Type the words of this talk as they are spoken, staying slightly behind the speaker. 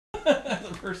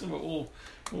other person, but we'll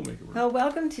make it work. Well,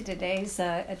 welcome to today's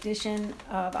edition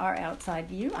of Our Outside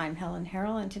View. I'm Helen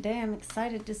Harrell, and today I'm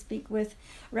excited to speak with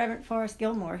Reverend Forrest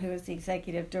Gilmore, who is the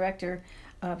Executive Director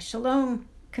of Shalom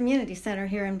Community Center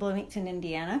here in Bloomington,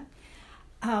 Indiana.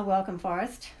 Welcome,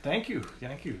 Forrest. Thank you.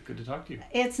 Good to talk to you.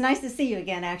 It's nice to see you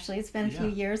again, actually. It's been a few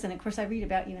years, and of course I read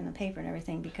about you in the paper and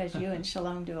everything because you and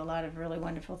Shalom do a lot of really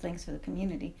wonderful things for the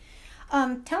community.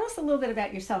 Tell us a little bit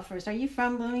about yourself first. Are you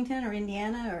from Bloomington or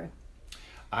Indiana? Or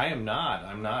I am not.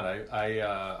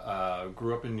 I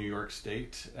grew up in New York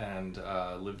State and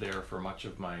lived there for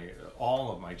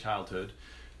all of my childhood.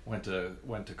 Went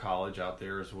to college out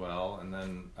there as well, and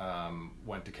then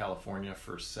went to California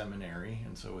for seminary,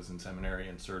 and so was in seminary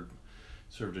and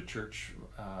served a church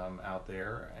out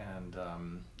there, and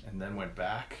then went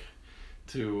back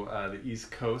to the East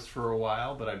Coast for a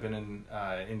while. But I've been in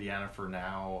Indiana for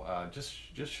now just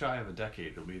shy of a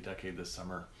decade. It'll be a decade this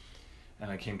summer,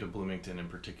 and I came to Bloomington in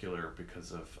particular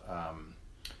because of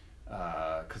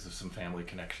some family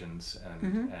connections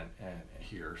and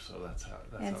here, so that's how.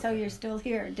 And so you're still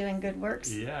here doing good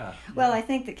works. Yeah. Well, I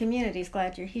think the community's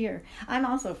glad you're here. I'm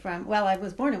also I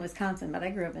was born in Wisconsin, but I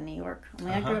grew up in New York.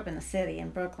 I grew up in the city in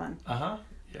Brooklyn.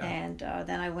 Yeah. And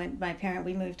then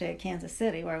we moved to Kansas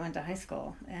City where I went to high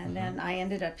school. And then I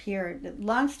ended up here.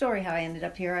 Long story how I ended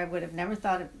up here. I would have never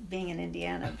thought of being in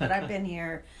Indiana, but I've been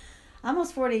here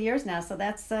almost 40 years now, so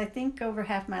that's, I think, over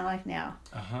half my life now.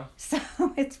 So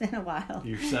it's been a while.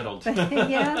 You're settled. But,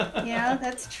 yeah,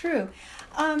 that's true.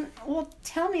 Well,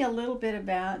 tell me a little bit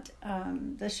about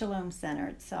the Shalom Center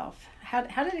itself.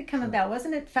 How did it come about?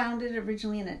 Wasn't it founded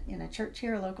originally in a church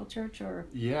here, a local church, or?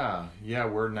 Yeah,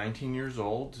 we're 19 years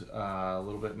old, a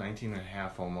little bit, 19 and a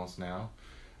half almost now.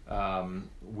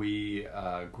 We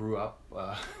grew up,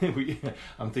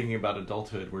 I'm thinking about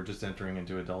adulthood. We're just entering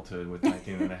into adulthood with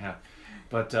 19 and a half.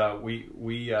 But we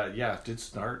did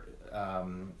start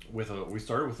we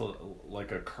started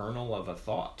with a kernel of a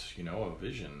thought, a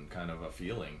vision, kind of a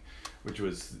feeling, which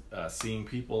was seeing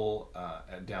people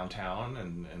downtown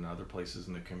and other places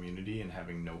in the community and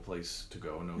having no place to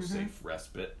go, no safe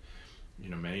respite.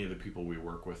 Many of the people we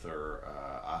work with are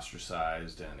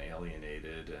ostracized and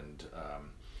alienated and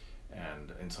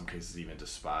in some cases even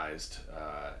despised,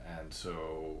 and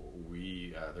so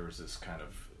there was this kind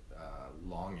of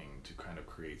longing to kind of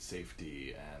create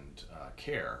safety and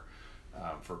care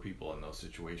for people in those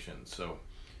situations. So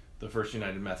the First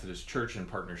United Methodist Church, in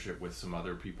partnership with some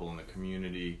other people in the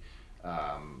community,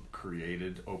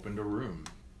 opened a room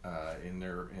in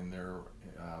their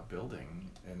building,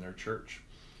 in their church,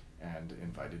 and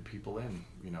invited people in.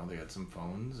 They had some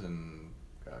phones and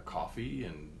coffee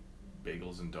and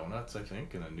bagels and donuts, I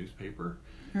think, and a newspaper,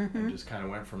 and just kind of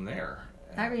went from there.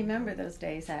 I remember those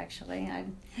days, actually.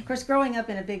 Of course, growing up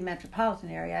in a big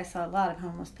metropolitan area, I saw a lot of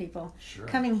homeless people. Sure.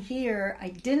 Coming here, I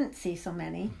didn't see so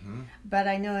many, but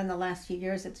I know in the last few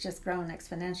years it's just grown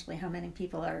exponentially how many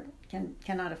people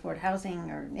cannot afford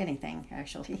housing or anything,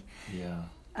 actually. Yeah.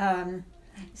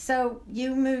 So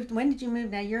you moved. When did you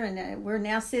move? Now we're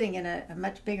now sitting in a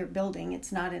much bigger building.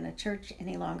 It's not in a church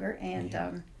any longer,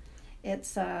 and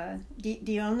it's. Do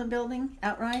you own the building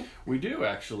outright? We do,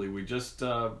 actually. We just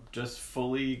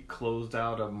fully closed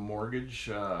out a mortgage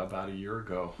about a year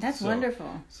ago. That's wonderful.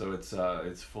 So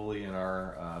it's fully in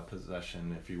our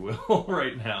possession, if you will,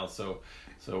 right now. So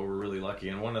we're really lucky.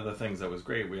 And one of the things that was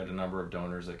great, we had a number of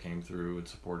donors that came through and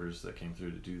supporters that came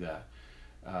through to do that.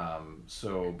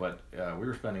 We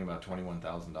were spending about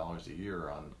 $21,000 a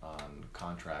year on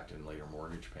contract and later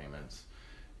mortgage payments,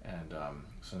 and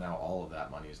so now all of that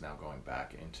money is now going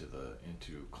back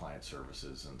into client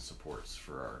services and supports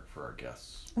for our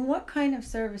guests. What kind of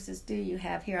services do you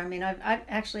have here? I mean, I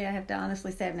have to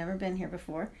honestly say I've never been here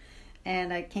before,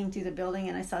 and I came through the building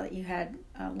and I saw that you had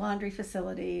laundry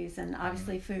facilities and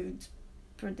obviously foods.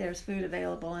 There's food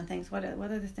available and things. What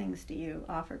other things do you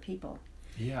offer people?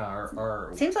 Yeah,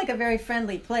 our seems like a very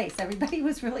friendly place. Everybody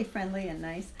was really friendly and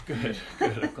nice. Good.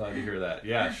 I'm glad to hear that.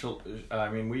 Yeah, I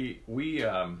mean, we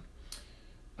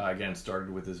again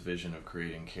started with this vision of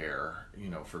creating care,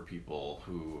 for people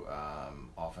who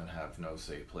often have no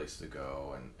safe place to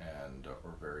go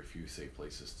or very few safe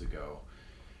places to go.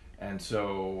 And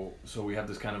so we have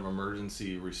this kind of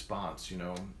emergency response.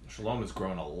 Shalom has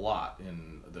grown a lot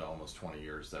in the almost 20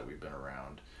 years that we've been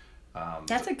around.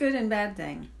 That's a good and bad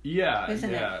thing. Yeah,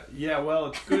 isn't it? Yeah. Well,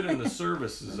 it's good in the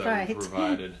services that we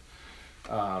provided.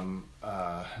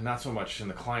 Not so much in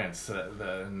the clients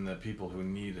and the people who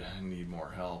need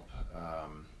more help,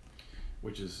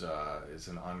 which is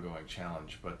an ongoing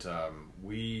challenge. But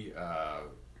we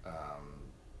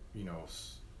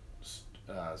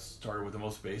started with the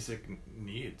most basic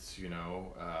needs,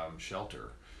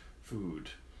 shelter, food,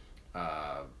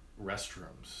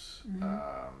 restrooms,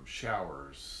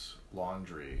 showers,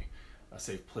 laundry, a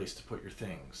safe place to put your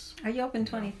things. Are you open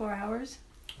 24 hours?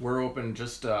 We're open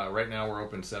just right now. We're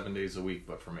open 7 days a week,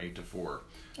 but from 8 to 4.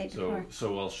 8 to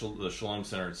 4. The Shalom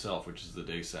Center itself, which is the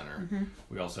day center,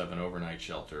 we also have an overnight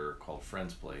shelter called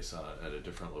Friends Place at a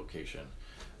different location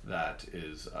that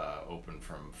is open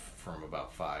from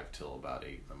about 5 till about 8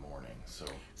 in the morning. So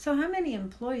how many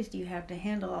employees do you have to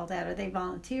handle all that? Are they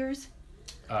volunteers?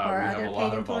 We have a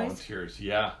lot of volunteers.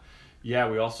 Yeah,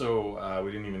 we also,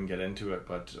 we didn't even get into it,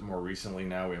 but more recently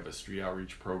now we have a street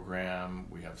outreach program.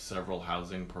 We have several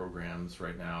housing programs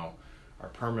right now. Our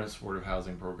permanent supportive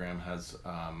housing program has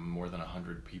more than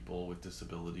 100 people with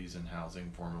disabilities in housing,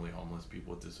 formerly homeless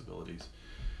people with disabilities.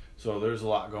 So there's a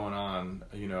lot going on,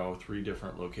 3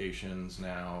 different locations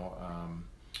now,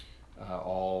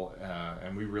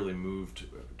 and we really moved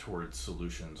towards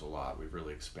solutions a lot. We've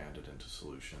really expanded into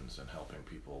solutions and helping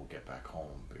people get back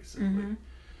home, basically.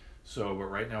 So, but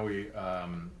right now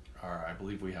I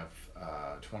believe we have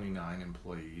 29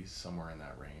 employees, somewhere in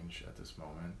that range at this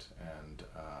moment, and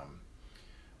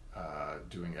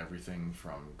doing everything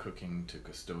from cooking to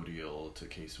custodial to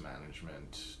case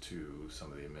management to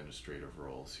some of the administrative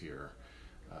roles here,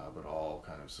 but all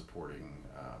kind of supporting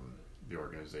the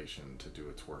organization to do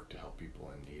its work to help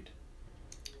people in need.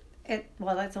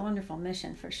 Well, that's a wonderful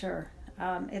mission for sure.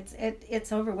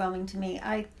 It's overwhelming to me.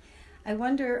 I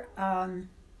wonder.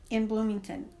 In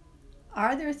Bloomington,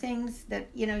 are there things that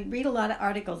you read a lot of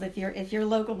articles if you're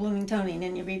local Bloomingtonian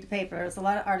and you read the paper? There's a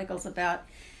lot of articles about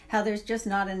how there's just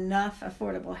not enough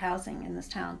affordable housing in this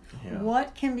town. Yeah.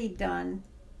 What can be done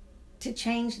to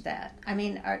change that? I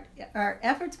mean, are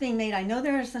efforts being made? I know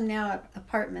there are some now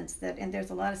apartments and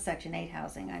there's a lot of Section 8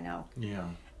 housing. I know. Yeah.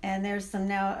 And there's some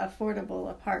now affordable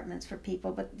apartments for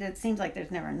people, but it seems like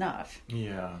there's never enough.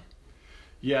 Yeah.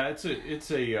 Yeah, it's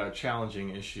a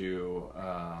challenging issue,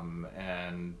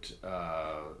 and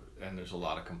there's a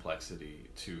lot of complexity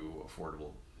to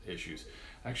affordable issues.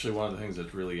 Actually, one of the things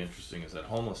that's really interesting is that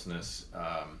homelessness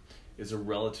is a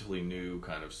relatively new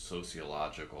kind of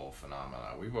sociological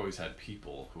phenomenon. We've always had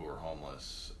people who are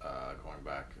homeless going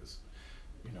back as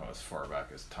far back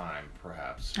as time,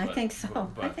 perhaps. I think so.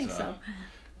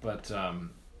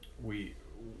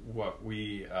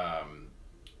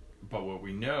 But what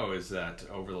we know is that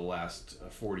over the last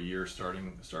 40 years,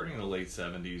 starting in the late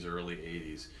 70s, early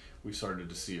 80s, we started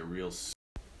to see a real...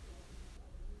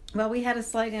 Well, we had a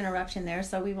slight interruption there,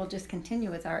 so we will just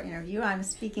continue with our interview. I'm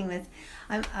Helen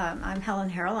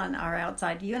Harrell on Our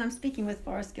Outside View, and I'm speaking with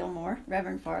Forrest Gilmore,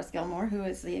 Reverend Forrest Gilmore, who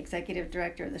is the Executive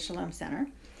Director of the Shalom Center.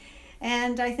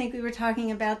 And I think we were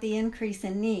talking about the increase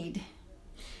in need.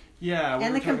 Yeah.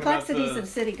 And the complexities of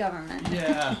city government.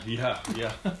 Yeah.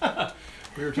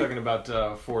 We were talking about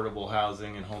affordable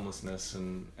housing and homelessness,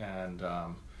 and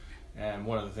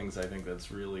one of the things I think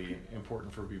that's really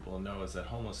important for people to know is that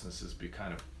homelessness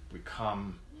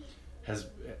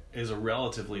is a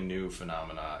relatively new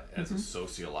phenomena as a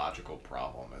sociological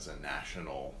problem, as a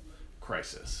national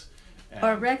crisis.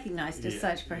 Or recognized as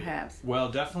such, perhaps.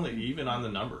 Well, definitely, even on the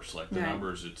numbers,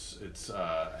 numbers, it's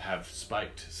have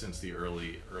spiked since the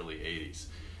early 80s.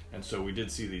 And so we did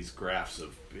see these graphs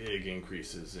of big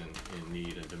increases in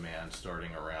need and demand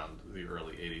starting around the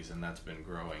early 80s, and that's been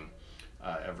growing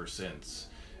ever since.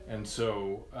 And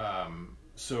so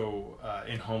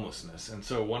in homelessness. And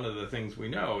so one of the things we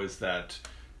know is that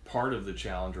part of the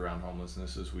challenge around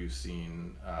homelessness, as we've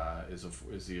seen, is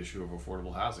the issue of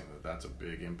affordable housing. That's a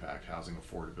big impact. Housing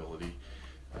affordability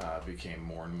became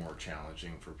more and more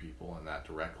challenging for people, and that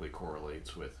directly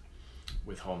correlates with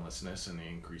homelessness and the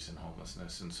increase in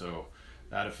homelessness. And so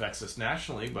that affects us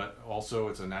nationally, but also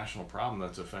it's a national problem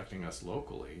that's affecting us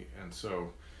locally. And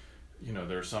so,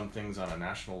 there are some things on a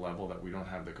national level that we don't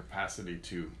have the capacity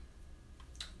to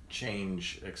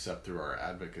change except through our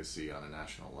advocacy on a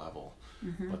national level.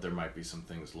 But there might be some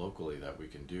things locally that we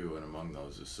can do, and among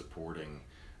those is supporting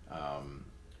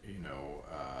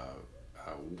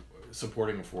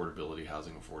affordability,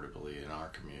 housing affordability in our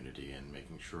community, and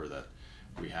making sure that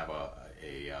we have a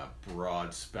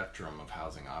broad spectrum of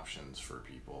housing options for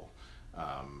people,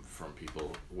 from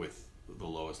people with the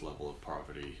lowest level of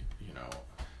poverty,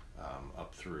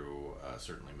 up through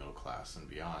certainly middle class and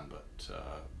beyond.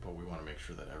 But we want to make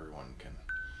sure that everyone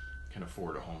can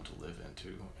afford a home to live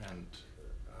into, and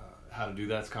how to do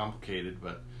that's complicated,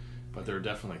 but there are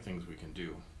definitely things we can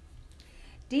do.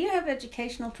 Do you have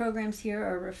educational programs here,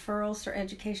 or referrals for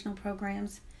educational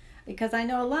programs? Because I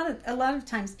know a lot of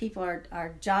times people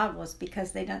are jobless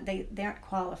because they aren't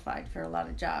qualified for a lot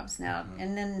of jobs now.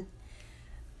 And then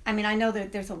I mean, I know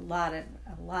that there's a lot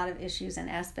of issues and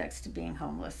aspects to being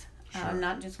homeless. Sure.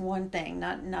 Not just one thing,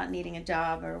 not needing a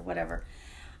job or whatever.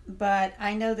 But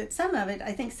I know that some of it,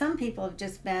 I think some people have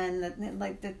just been,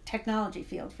 like the technology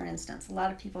field, for instance. A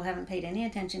lot of people haven't paid any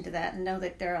attention to that and know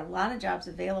that there are a lot of jobs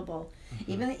available,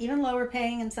 even lower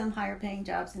paying and some higher paying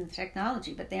jobs in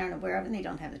technology, but they aren't aware of it and they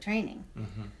don't have the training.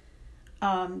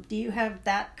 Do you have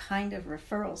that kind of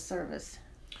referral service?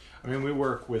 I mean, we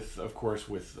work with, of course,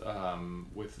 with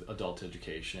adult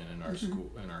education in our school,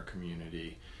 in our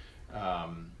community.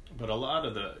 But a lot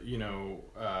of the,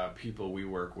 people we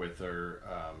work with are,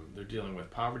 they're dealing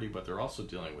with poverty, but they're also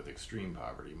dealing with extreme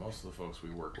poverty. Most of the folks we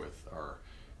work with are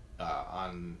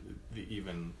on the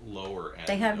even lower end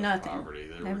they have of nothing. Poverty.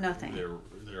 They have nothing.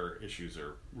 Their issues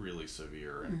are really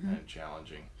severe and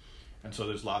challenging. And so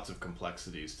there's lots of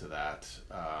complexities to that.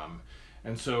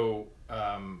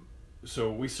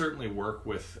 So we certainly work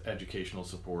with educational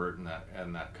support and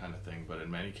that kind of thing, but in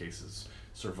many cases,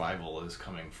 survival is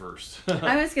coming first.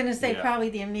 I was going to say probably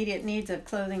the immediate needs of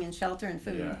clothing and shelter and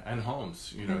food. Yeah, and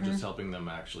homes, just helping them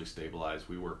actually stabilize.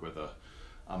 We work with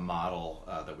a model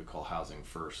that we call Housing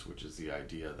First, which is the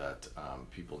idea that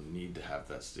people need to have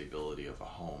that stability of a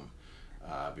home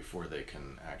before they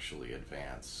can actually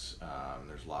advance.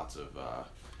 There's lots of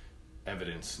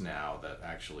evidence now that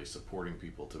actually supporting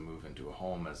people to move into a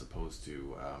home as opposed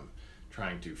to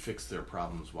trying to fix their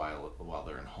problems while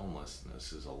they're in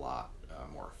homelessness is a lot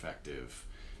more effective,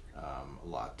 a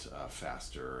lot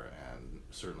faster, and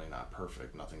certainly not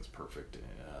perfect. Nothing's perfect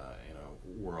in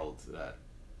a world that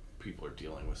people are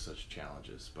dealing with such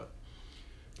challenges. But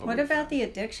what about the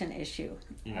addiction issue?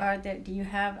 Yeah. Do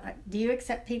you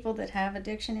accept people that have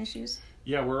addiction issues?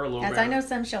 Yeah, we're a low barrier. As I know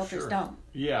some shelters don't.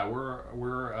 Yeah,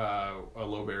 we're a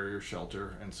low barrier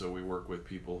shelter, and so we work with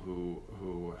people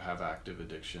who have active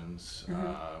addictions,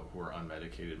 who are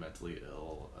unmedicated, mentally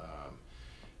ill,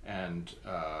 and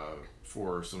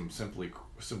for some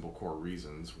simple core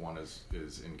reasons. One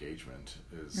is engagement.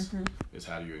 Is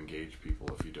how do you engage people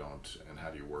if you don't, and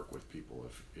how do you work with people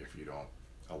if you don't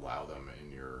allow them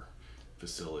in your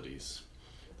facilities.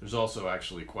 There's also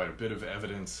actually quite a bit of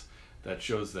evidence that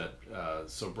shows that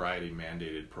sobriety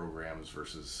mandated programs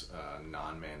versus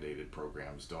non-mandated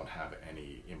programs don't have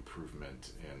any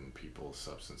improvement in people's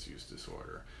substance use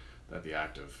disorder. That the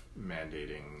act of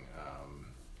mandating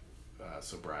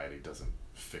sobriety doesn't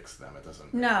fix them. It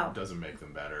doesn't make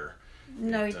them better.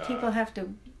 No, people have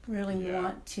to really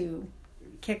want to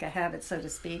kick a habit, so to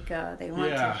speak. They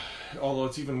want to. Although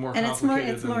it's even more complicated.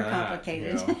 And it's more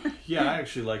complicated. I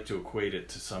actually like to equate it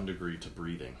to some degree to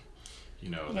breathing.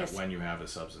 That Yes. when you have a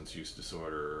substance use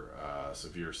disorder,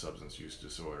 severe substance use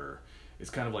disorder,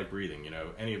 it's kind of like breathing.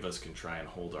 Any of us can try and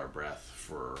hold our breath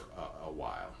for a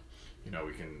while.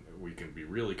 We can be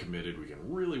really committed. We can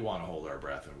really want to hold our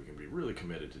breath, and we can be really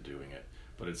committed to doing it.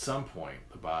 But at some point,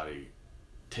 the body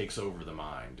takes over the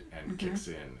mind and kicks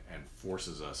in and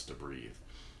forces us to breathe.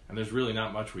 And there's really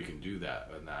not much we can do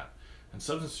in that. And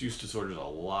substance use disorder is a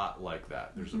lot like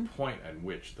that. There's a point at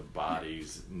which the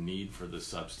body's need for the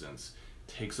substance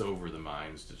takes over the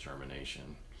mind's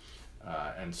determination.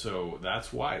 And so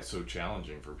that's why it's so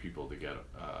challenging for people to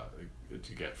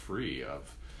get free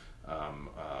of,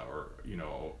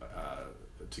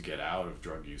 to get out of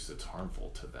drug use that's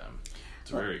harmful to them.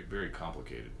 It's very, very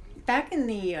complicated. Back in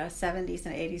the 70s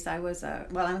and 80s, I was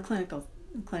I'm a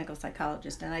clinical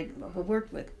psychologist, and I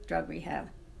worked with drug rehab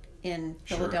in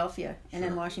Philadelphia and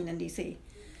in Washington, D.C.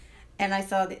 And I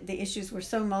saw that the issues were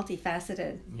so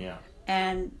multifaceted. Yeah.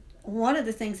 And one of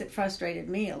the things that frustrated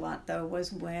me a lot, though,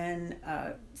 was when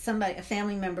a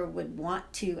family member would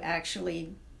want to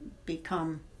actually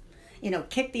become,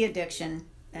 kick the addiction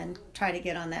and try to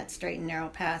get on that straight and narrow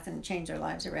path and change their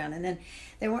lives around. And then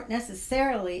there weren't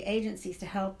necessarily agencies to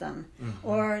help them.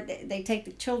 Or they take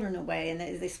the children away and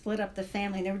they split up the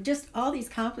family. And there were just all these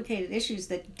complicated issues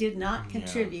that did not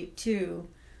contribute to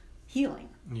healing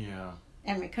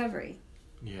and recovery.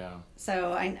 Yeah.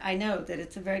 So I know that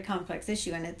it's a very complex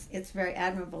issue, and it's very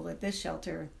admirable that this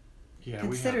shelter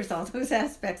considers all those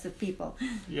aspects of people.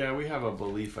 Yeah, we have a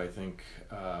belief, I think,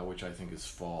 which I think is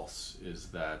false, is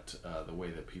that the way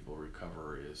that people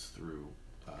recover is through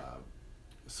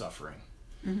suffering.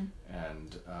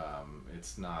 And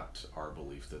it's not our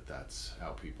belief that that's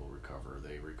how people recover.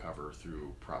 They recover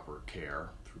through proper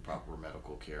care, through proper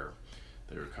medical care.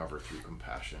 They recover through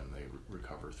compassion. They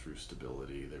recover through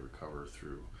stability. They recover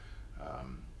through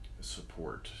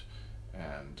support.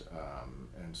 And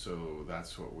so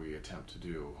that's what we attempt to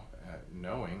do,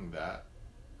 knowing that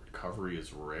recovery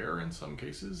is rare in some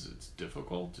cases. It's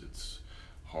difficult, it's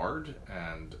hard,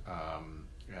 and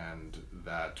and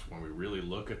that when we really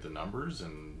look at the numbers,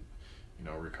 and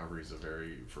recovery is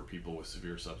for people with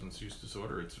severe substance use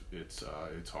disorder, it's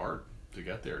hard to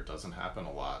get there. It doesn't happen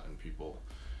a lot, and people,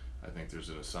 I think there's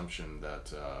an assumption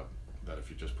that if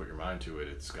you just put your mind to it,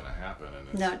 it's going to happen.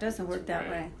 And no, it doesn't work that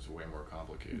way. It's way more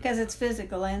complicated. Because it's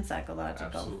physical and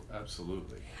psychological.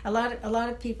 Absolutely. A lot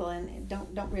of people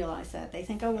don't realize that. They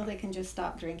think, oh well, they can just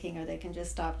stop drinking, or they can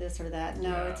just stop this or that.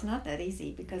 No, it's not that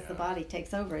easy, because the body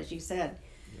takes over, as you said.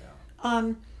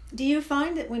 Yeah. Do you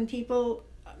find that when people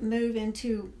move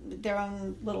into their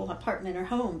own little apartment or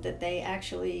home, that they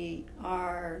actually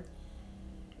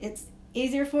it's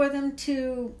easier for them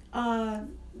to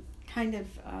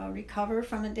recover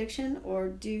from addiction, or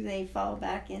do they fall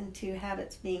back into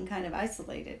habits being kind of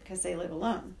isolated because they live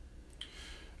alone?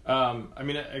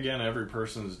 Again, every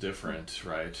person's different,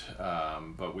 right?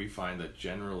 But we find that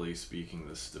generally speaking,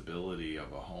 the stability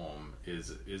of a home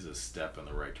is a step in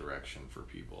the right direction for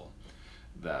people.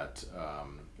 That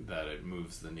it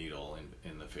moves the needle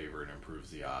in the favor and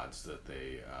improves the odds that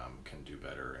they can do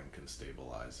better and can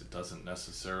stabilize. It doesn't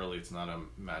necessarily, it's not a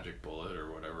magic bullet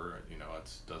or whatever, it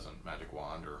doesn't magic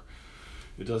wand, or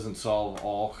it doesn't solve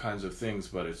all kinds of things,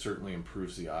 but it certainly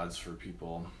improves the odds for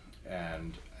people.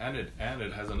 And it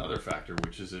has another factor,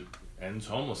 which is it ends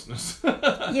homelessness.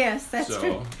 Yes, that's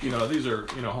true. These are,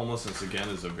 homelessness again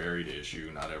is a varied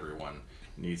issue. Not everyone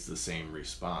needs the same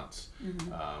response.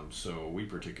 Mm-hmm. So we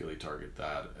particularly target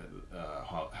that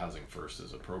Housing First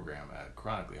as a program at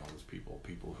chronically homeless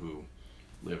people who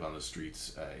live on the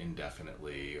streets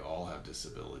indefinitely, all have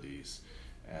disabilities,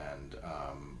 and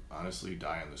honestly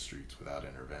die on the streets without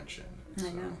intervention. I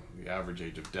know. The average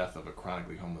age of death of a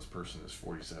chronically homeless person is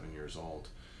 47 years old.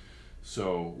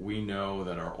 So we know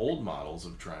that our old models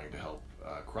of trying to help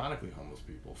chronically homeless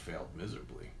people failed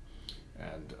miserably.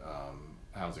 And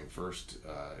Housing First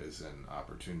is an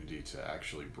opportunity to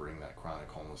actually bring that chronic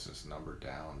homelessness number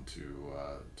down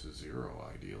to zero,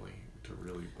 ideally, to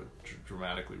really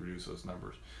dramatically reduce those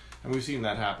numbers. And we've seen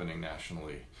that happening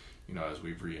nationally, as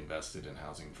we've reinvested in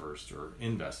Housing First, or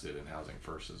invested in Housing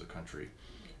First as a country.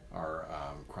 Our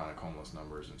chronic homeless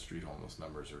numbers and street homeless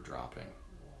numbers are dropping.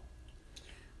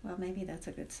 Well, maybe that's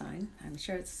a good sign. I'm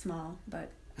sure it's small,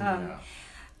 but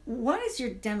what is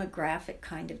your demographic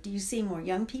kind of? Do you see more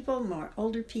young people, more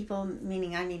older people,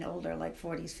 meaning older, like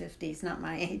 40s, 50s, not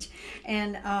my age,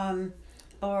 and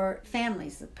or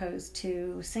families opposed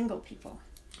to single people?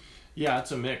 Yeah,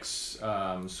 it's a mix.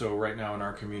 So right now in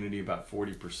our community, about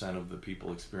 40% of the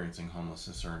people experiencing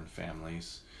homelessness are in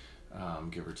families,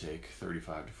 give or take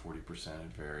 35 to 40%,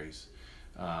 it varies.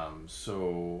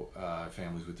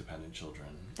 Families with dependent children.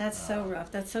 That's so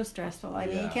rough. That's so stressful. I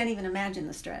mean, you can't even imagine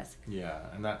the stress. Yeah,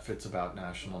 and that fits about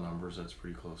national numbers. That's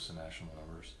pretty close to national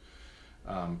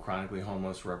numbers. Chronically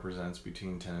homeless represents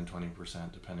between 10 and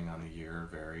 20%, depending on the year.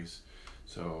 It varies.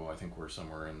 So I think we're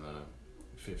somewhere in the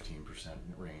 15%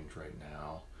 range right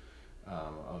now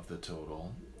of the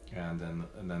total. And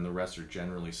then the rest are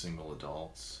generally single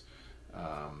adults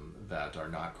that are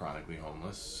not chronically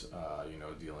homeless,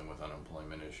 dealing with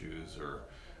unemployment issues or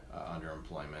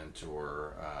underemployment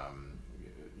or,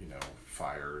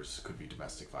 fires, could be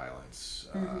domestic violence,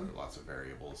 lots of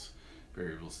variables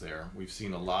there. We've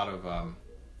seen a lot of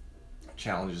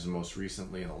challenges most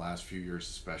recently in the last few years,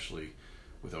 especially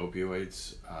with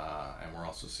opioids, and we're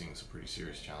also seeing some pretty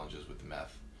serious challenges with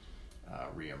meth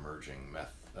re-emerging.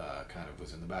 Meth kind of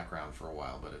was in the background for a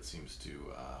while, but it seems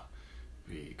to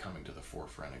be coming to the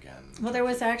forefront again. Well, there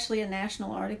was actually a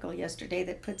national article yesterday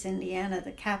that puts Indiana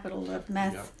the capital of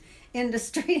meth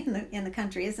industry in the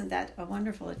country. Isn't that a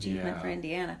wonderful achievement for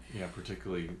Indiana? Yeah,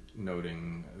 particularly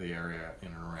noting the area in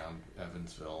and around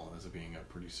Evansville as being a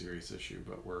pretty serious issue,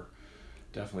 but we're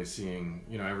definitely seeing,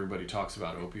 everybody talks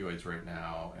about opioids right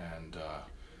now, and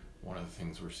one of the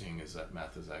things we're seeing is that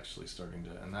meth is actually starting to,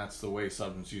 and that's the way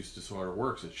substance use disorder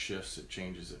works. It shifts, it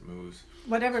changes, it moves.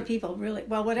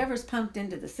 Whatever's pumped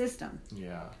into the system.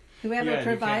 Yeah. Whoever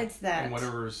provides that. And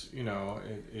whatever's,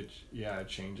 it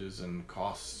changes, and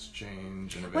costs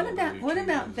change, and availability What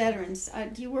about veterans?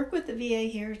 Do you work with the VA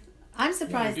here? I'm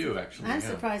surprised. Yeah, we do, actually. I'm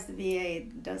surprised the VA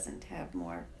doesn't have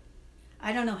more.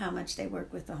 I don't know how much they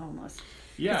work with the homeless.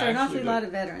 Yeah, there are an awful lot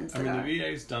of veterans. The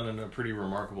VA's done a pretty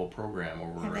remarkable program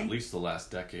over at least the last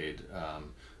decade,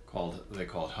 called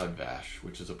HUD-VASH,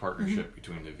 which is a partnership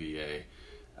between the VA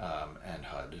and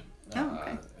HUD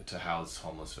to house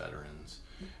homeless veterans.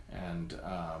 And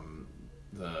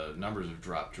the numbers have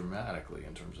dropped dramatically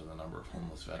in terms of the number of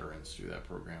homeless veterans through that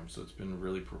program. So it's been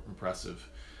really impressive.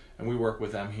 And we work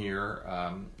with them here,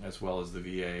 as well as the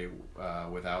VA,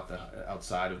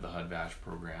 outside of the HUD-VASH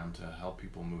program, to help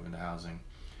people move into housing.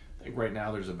 I think right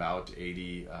now there's about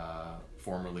 80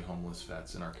 formerly homeless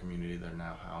vets in our community that are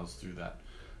now housed through that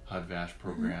HUD-VASH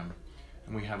program. Mm-hmm.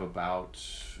 And we have about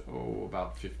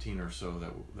 15 or so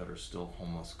that are still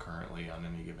homeless currently on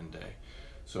any given day.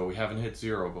 So we haven't hit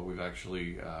zero, but we've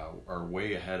actually are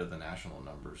way ahead of the national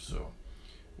numbers, so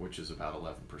which is about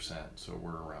 11%. So we're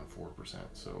around 4%.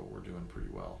 So we're doing pretty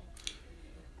well.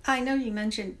 I know you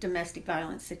mentioned domestic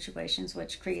violence situations,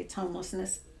 which creates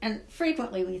homelessness. And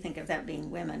frequently when you think of that being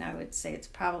women, I would say it's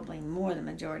probably more the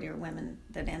majority are women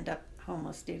that end up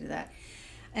homeless due to that.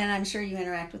 And I'm sure you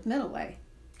interact with Middle Way.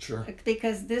 Sure.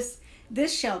 Because this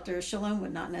shelter, Shalom,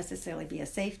 would not necessarily be a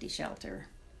safety shelter.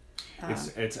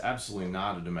 It's absolutely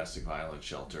not a domestic violence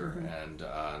shelter, mm-hmm. and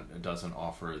it doesn't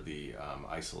offer the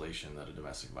isolation that a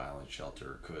domestic violence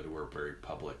shelter could. We're a very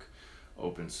public,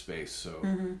 open space. So,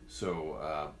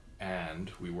 mm-hmm.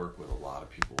 And we work with a lot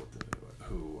of people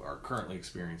who are currently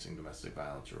experiencing domestic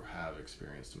violence or have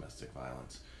experienced domestic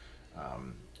violence.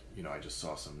 I just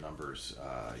saw some numbers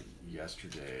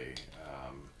yesterday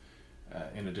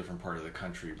in a different part of the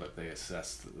country, but they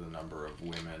assessed the number of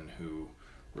women who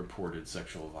reported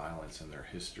sexual violence in their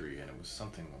history, and it was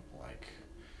something like,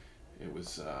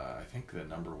 I think the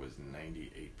number was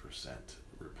 98%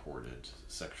 reported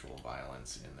sexual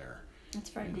violence in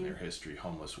their history,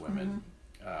 homeless women.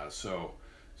 Mm-hmm.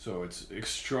 So it's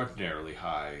extraordinarily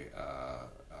high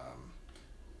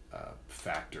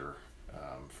factor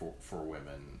for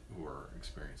women who are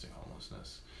experiencing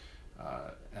homelessness.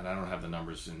 And I don't have the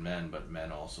numbers in men, but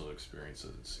men also experience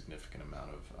a significant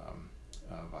amount of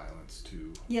violence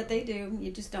too. Yeah, they do.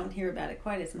 You just don't hear about it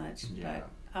quite as much. Yeah.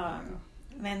 But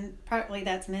and partly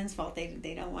that's men's fault.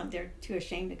 They don't want. They're too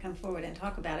ashamed to come forward and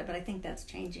talk about it. But I think that's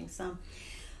changing some.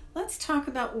 Let's talk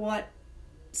about what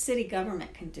city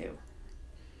government can do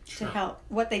to help.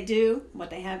 What they do, what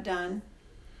they have done,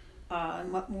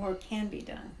 and what more can be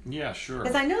done. Yeah, sure.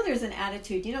 Because I know there's an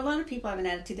attitude. A lot of people have an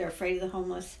attitude. They're afraid of the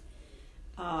homeless.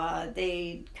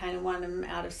 They kind of want them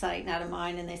out of sight and out of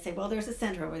mind, and they say, well, there's a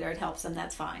center over there, it helps them,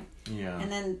 that's fine. Yeah.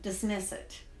 And then dismiss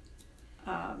it.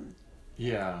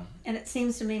 Yeah. And it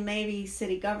seems to me maybe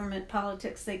city government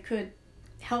politics, they could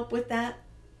help with that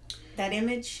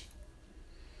image.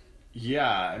 Yeah,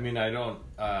 I mean, I don't,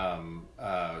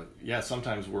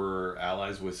 sometimes we're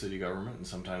allies with city government, and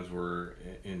sometimes we're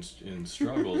in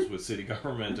struggles with city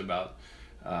government about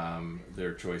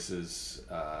their choices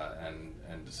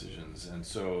and decisions, and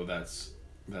so that's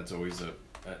always a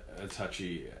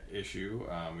touchy issue.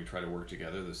 We try to work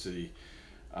together. The city,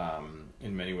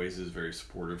 in many ways, is very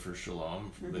supportive for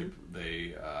Shalom. Mm-hmm.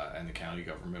 They and the county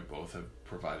government both have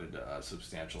provided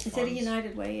substantial funds. Is it a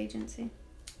United Way agency?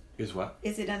 Is what?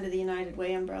 Is it under the United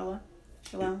Way umbrella,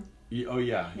 Shalom? We are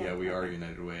a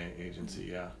United Way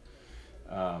agency. Yeah.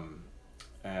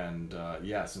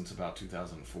 Since about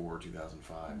 2004,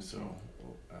 2005. Okay. So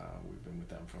we've been with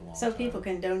them for a long time. So people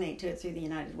can donate to it through the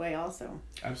United Way also.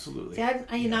 Absolutely. See, I'm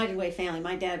a United Way family.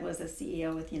 My dad was a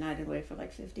CEO with United Way for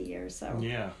like 50 years. So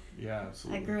yeah,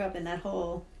 absolutely. I grew up in that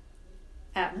whole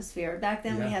atmosphere. Back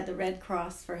then we had the Red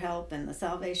Cross for help and the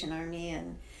Salvation Army,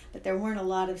 but there weren't a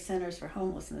lot of centers for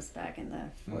homelessness back in the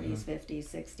 40s, mm-hmm. 50s,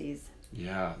 60s.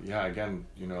 Yeah. Again,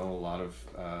 a lot of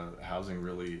housing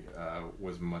really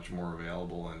was much more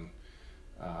available and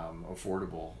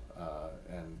affordable,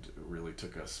 and really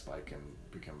took a spike and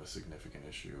became a significant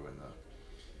issue in the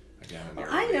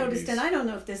I noticed, and I don't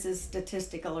know if this is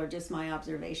statistical or just my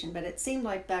observation, but it seemed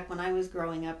like back when I was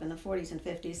growing up in the 40s and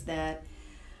 50s that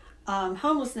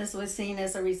homelessness was seen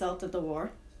as a result of the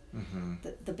war, mm-hmm.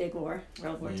 the big war,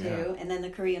 World War II, and then the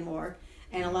Korean War.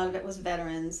 And a lot of it was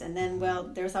veterans. And then,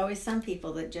 there's always some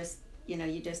people that just,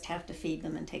 you just have to feed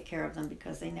them and take care of them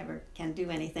because they never can do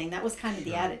anything. That was kind of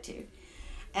the attitude.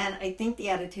 And I think the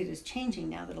attitude is changing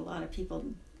now that a lot of people,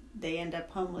 they end up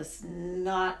homeless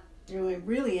not through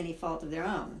really any fault of their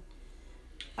own.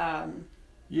 I'm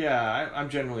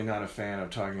generally not a fan of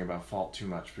talking about fault too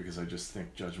much because I just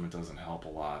think judgment doesn't help a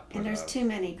lot. And there's too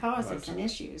many causes and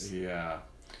issues. Yeah.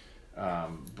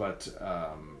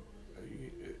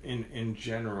 In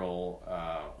general,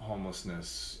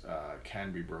 homelessness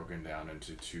can be broken down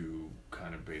into two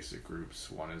kind of basic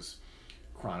groups. One is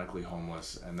chronically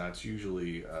homeless, and that's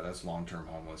usually that's long-term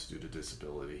homeless due to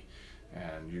disability,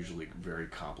 and usually very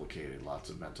complicated, lots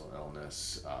of mental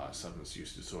illness, substance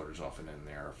use disorders often in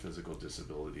there, physical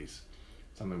disabilities,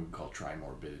 something we call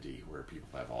trimorbidity, where people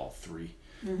have all three,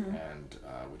 mm-hmm. and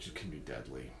which can be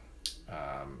deadly.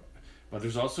 But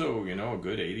there's also, a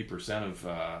good 80% of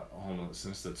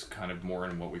homelessness that's kind of more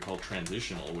in what we call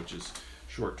transitional, which is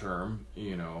short-term,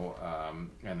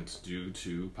 and it's due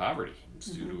to poverty. It's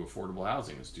mm-hmm. due to affordable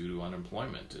housing. It's due to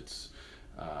unemployment. It's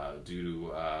due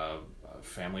to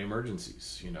family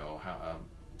emergencies,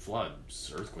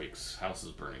 floods, earthquakes,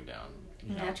 houses burning down.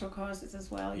 Natural causes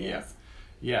as well, yes.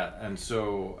 Yeah, and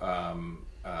so,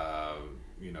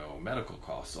 medical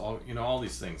costs, all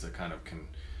these things that kind of can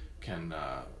and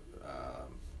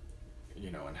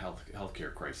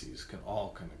healthcare crises can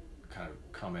kind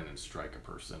of come in and strike a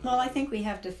person. Well, I think we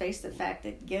have to face the fact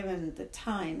that given the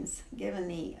times, given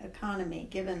the economy,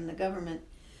 given the government,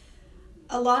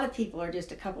 a lot of people are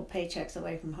just a couple paychecks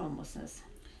away from homelessness.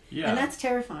 Yeah. And that's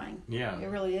terrifying. Yeah. It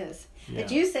really is. Yeah.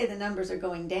 Did you say the numbers are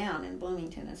going down in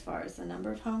Bloomington as far as the number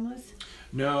of homeless?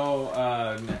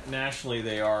 No, nationally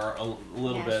they are a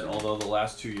little bit, although the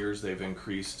last 2 years they've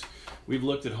increased. We've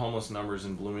looked at homeless numbers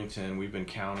in Bloomington. We've been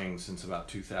counting since about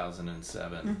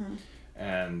 2007. Mm-hmm.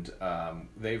 And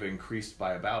they've increased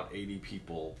by about 80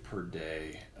 people per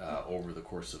day over the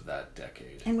course of that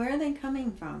decade. And where are they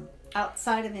coming from?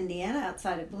 Outside of Indiana,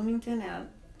 outside of Bloomington,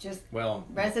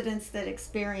 residents that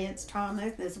experience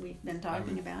trauma, as we've been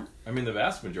talking about? I mean, the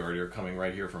vast majority are coming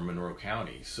right here from Monroe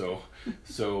County. So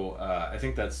I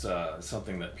think that's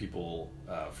something that people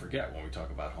forget when we talk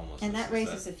about homelessness. And that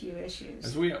raises a few issues.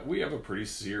 As we have a pretty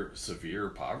severe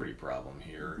poverty problem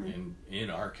here in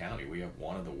our county. We have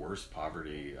one of the worst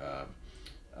poverty,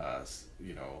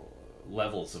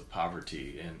 levels of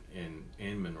poverty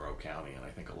in Monroe County, and I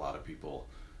think a lot of people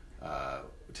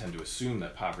tend to assume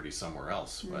that poverty somewhere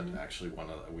else, but actually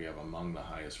we have among the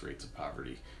highest rates of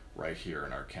poverty right here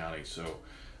in our county. So,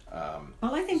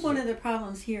 I think one of the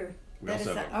problems here that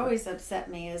has always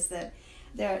upset me is that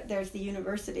there's the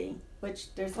university,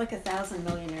 which there's like 1,000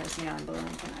 millionaires now in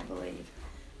Bloomington, I believe,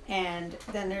 and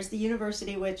then there's the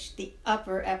university, which the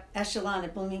upper echelon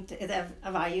of Bloomington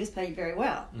of IU is paid very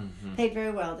well,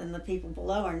 Then the people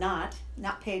below are not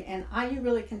paid, and IU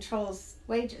really controls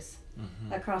wages.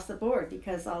 Across the board,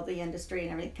 because all the industry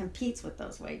and everything competes with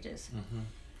those wages.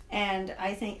 And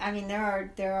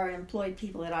there are employed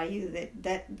people at IU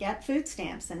that get food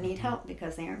stamps and need help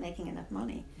because they aren't making enough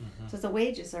money. So the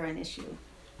wages are an issue.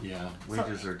 Yeah,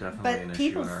 wages are definitely an issue. But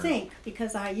people think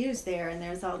because IU's there and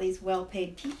there's all these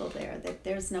well-paid people there that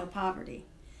there's no poverty.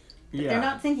 But they're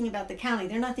not thinking about the county.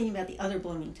 They're not thinking about the other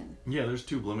Bloomington. Yeah, there's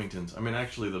two Bloomingtons. I mean,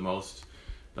 actually, the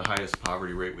highest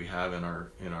poverty rate we have in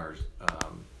our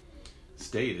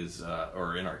state is,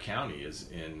 or in our county, is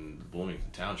in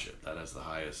Bloomington Township. That has the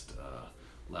highest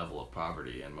level of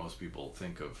poverty, and most people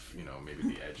think of maybe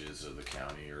the edges of the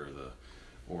county or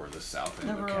the south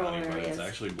end of the county, but it's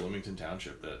actually Bloomington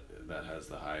Township that has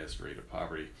the highest rate of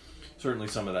poverty. Certainly,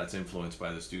 some of that's influenced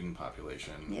by the student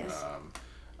population,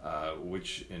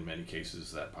 which in many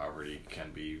cases that poverty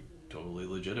can be totally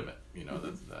legitimate.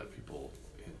 That people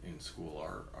in school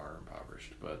are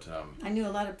impoverished, but I knew a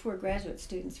lot of poor graduate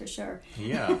students for sure.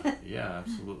 yeah,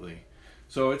 absolutely.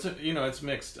 So it's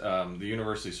mixed. The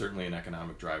university is certainly an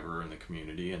economic driver in the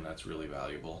community, and that's really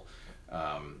valuable.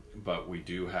 But we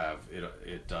do have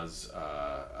it does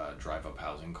drive up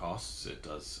housing costs. It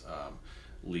does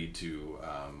lead to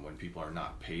when people are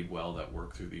not paid well that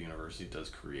work through the university. It does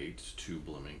create two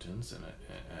Bloomingtons,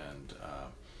 and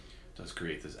does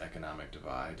create this economic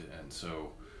divide, and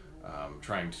so.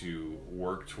 Trying to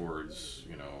work towards,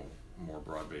 more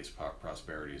broad-based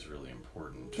prosperity is really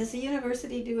important. Does the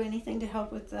university do anything to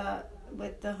help with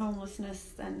the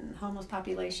homelessness and homeless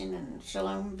population and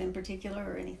Shalom in particular,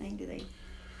 or anything? Do they?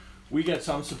 We get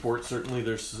some support. Certainly,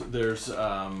 there's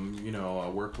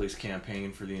a workplace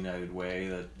campaign for the United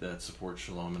Way that supports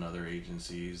Shalom and other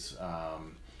agencies.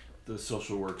 The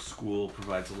social work school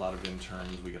provides a lot of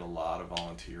interns. We get a lot of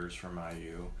volunteers from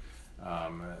IU.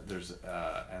 There's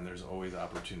always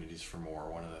opportunities for more.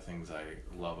 One of the things I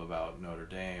love about Notre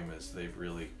Dame is they've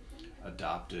really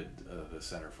adopted the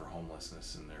Center for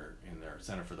Homelessness in their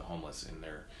Center for the Homeless in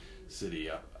their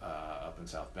city up in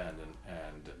South Bend,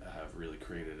 and have really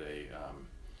created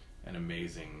an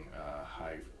amazing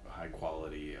high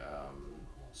quality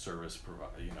service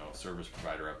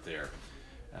provider up there.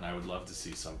 And I would love to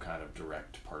see some kind of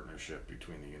direct partnership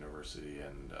between the university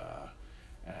and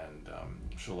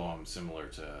Shalom, similar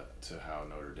to how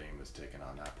Notre Dame has taken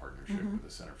on that partnership with the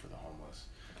Center for the Homeless.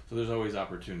 So there's always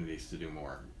opportunities to do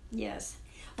more. Yes.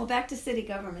 Well, back to city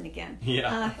government again.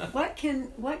 Yeah. What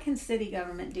can city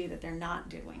government do that they're not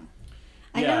doing?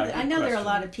 I know there are a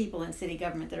lot of people in city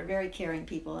government that are very caring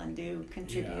people and do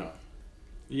contribute.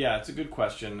 Yeah, it's a good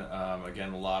question.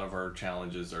 Again, a lot of our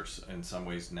challenges are in some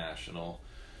ways national.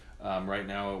 Right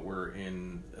now, we're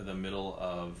in the middle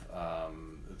of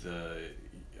the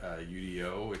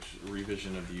UDO, which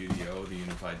revision of the UDO, the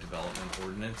Unified Development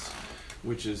Ordinance,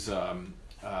 which is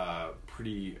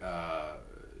pretty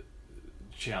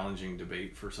challenging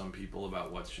debate for some people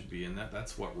about what should be in that.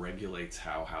 That's what regulates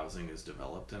how housing is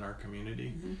developed in our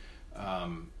community.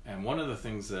 And one of the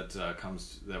things that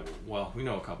we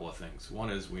know a couple of things. One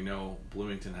is we know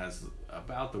Bloomington has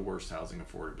about the worst housing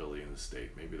affordability in the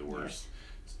state. Maybe the worst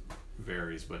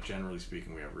varies, but generally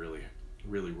speaking, we have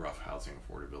really rough housing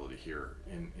affordability here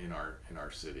in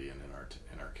our city and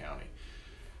in our county.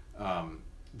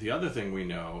 The other thing we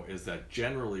know is that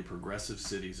generally progressive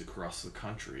cities across the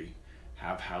country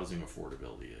have housing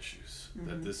affordability issues.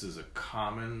 That this is a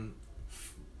common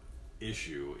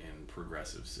issue in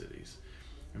progressive cities.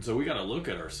 And so we got to look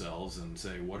at ourselves and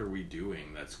say, what are we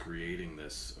doing that's creating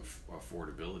this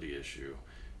affordability issue?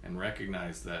 And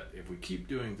recognize that if we keep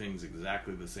doing things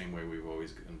exactly the same way we've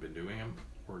always been doing them,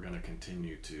 we're going to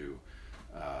continue to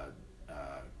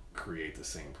create the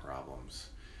same problems.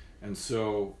 And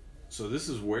so this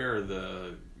is where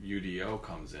the UDO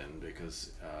comes in,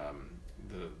 because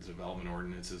the development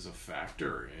ordinance is a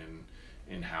factor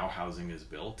in how housing is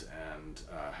built and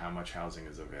how much housing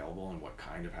is available and what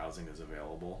kind of housing is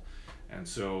available. And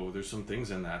so there's some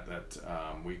things in that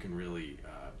we can really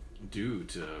do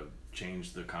to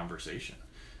change the conversation.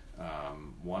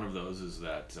 One of those is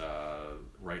that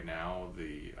right now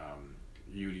the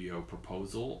UDO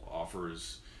proposal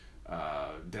offers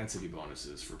density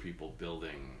bonuses for people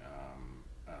building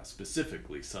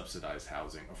specifically subsidized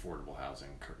housing, affordable housing,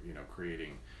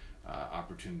 creating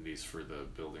opportunities for the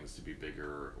buildings to be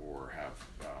bigger or have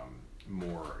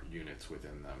more units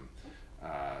within them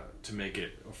to make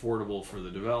it affordable for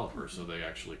the developer, so they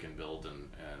actually can build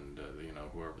and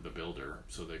whoever the builder,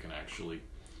 so they can actually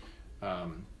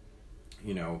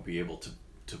be able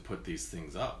to put these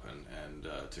things up and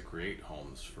to create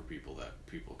homes for people that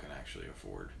people can actually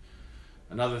afford.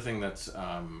 Another thing that's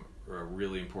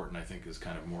really important, I think, is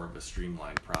kind of more of a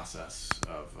streamlined process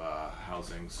of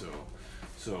housing.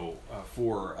 So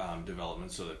for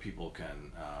development, so that people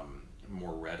can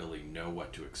more readily know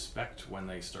what to expect when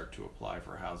they start to apply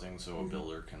for housing, so a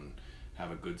builder can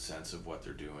have a good sense of what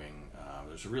they're doing.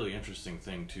 There's a really interesting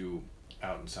thing too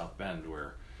out in South Bend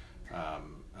where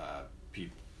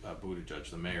Pete Buttigieg,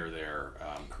 the mayor there,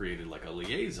 created like a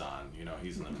liaison.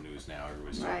 He's in the news now.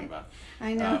 Everybody's talking about.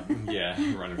 I know.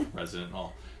 Running for president and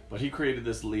all. But he created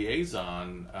this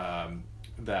liaison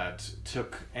that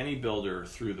took any builder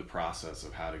through the process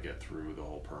of how to get through the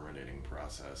whole permitting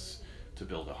process to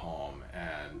build a home,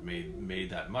 and made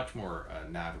that much more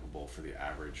navigable for the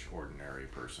average ordinary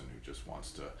person who just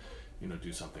wants to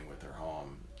do something with their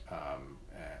home,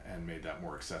 and made that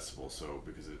more accessible. So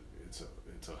because it's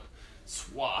a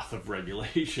swath of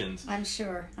regulations, I'm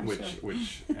sure.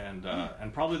 Which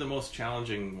and probably the most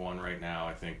challenging one right now,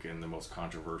 I think, and the most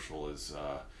controversial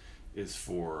is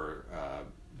for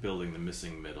building the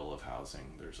missing middle of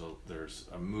housing. There's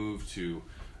a move to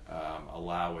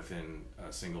allow within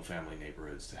single family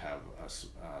neighborhoods to have a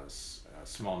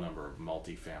small number of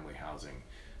multi-family housing,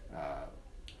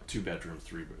 2 bedrooms,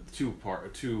 two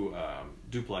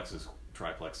duplexes,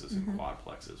 triplexes, and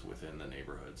quadplexes within the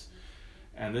neighborhoods.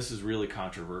 And this is really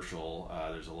controversial.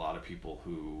 There's a lot of people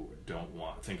who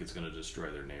think it's going to destroy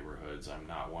their neighborhoods. I'm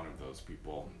not one of those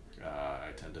people.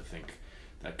 I tend to think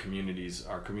that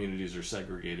our communities are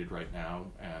segregated right now,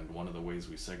 and one of the ways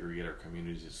we segregate our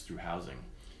communities is through housing.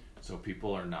 So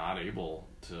people are not able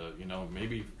to,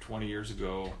 maybe 20 years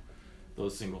ago,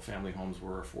 those single-family homes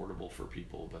were affordable for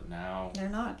people, but now they're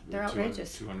not. They're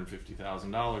outrageous.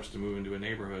 $250,000 to move into a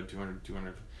neighborhood,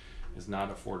 200 is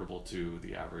not affordable to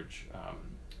the average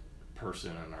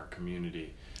person in our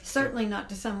community. Certainly not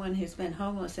to someone who's been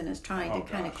homeless and is trying to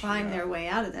kind of climb their way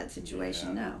out of that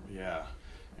situation. Yeah.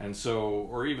 And so,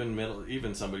 or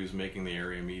even somebody who's making the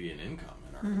area median income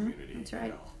in our community. That's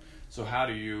right. So how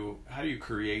do you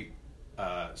create?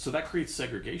 So that creates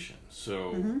segregation.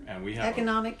 So and we have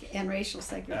economic and racial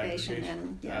segregation.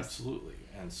 And yes. Absolutely.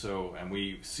 And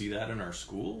we see that in our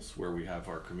schools, where we have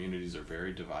our communities are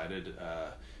very divided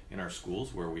in our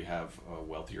schools, where we have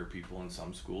wealthier people in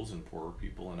some schools and poorer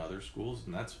people in other schools,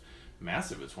 and that's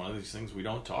massive. It's one of these things we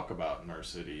don't talk about in our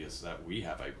city, is that we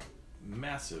have a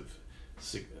massive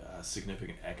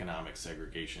significant economic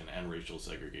segregation and racial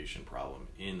segregation problem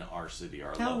in our city.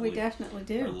 We definitely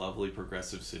do. Our lovely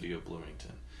progressive city of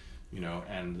Bloomington.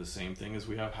 And the same thing is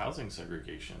we have housing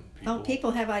segregation.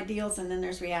 People have ideals, and then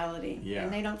there's reality. Yeah.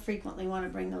 And they don't frequently want to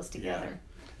bring those together. Yeah.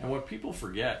 And what people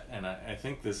forget, and I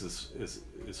think this is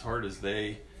as hard as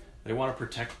they want to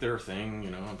protect their thing,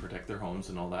 and protect their homes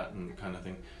and all that and kind of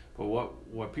thing. But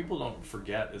what people don't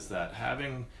forget is that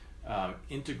having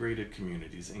integrated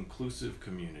communities, inclusive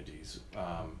communities,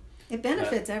 It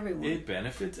benefits everyone. It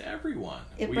benefits everyone.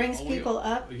 It brings people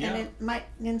up, and it might,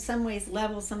 in some ways,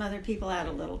 level some other people out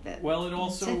a little bit. Well, it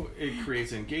also it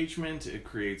creates engagement. It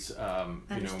creates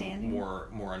more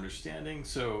understanding.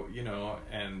 So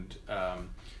and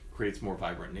creates more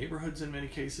vibrant neighborhoods in many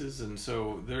cases. And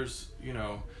so there's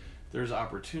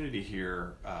opportunity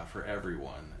here for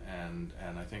everyone, and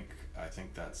I think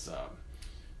that's a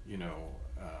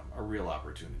real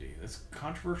opportunity. It's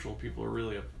controversial. People are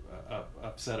really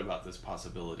upset about this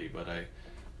possibility, but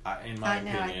in my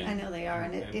opinion, I know they are,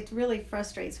 and it really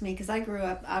frustrates me because I grew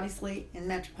up obviously in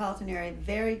metropolitan area,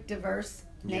 very diverse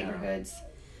neighborhoods,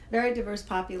 very diverse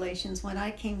populations. When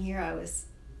I came here, I was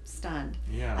stunned.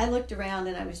 Yeah. I looked around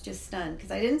and I was just stunned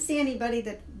because I didn't see anybody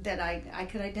that I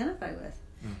could identify with.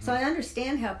 Mm-hmm. So I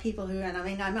understand how people who, and I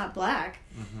mean, I'm not black,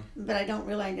 but I don't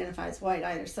really identify as white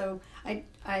either. So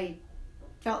I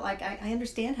felt like I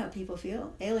understand how people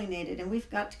feel alienated, and we've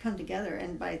got to come together.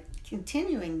 And by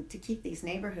continuing to keep these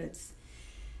neighborhoods,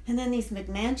 and then these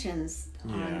McMansions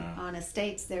on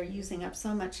estates, they're using up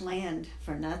so much land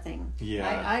for nothing.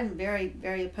 Yeah. I'm very,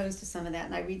 very opposed to some of that,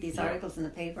 and I read these articles in the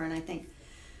paper, and I think,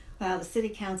 wow, the city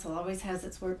council always has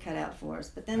its work cut out for us.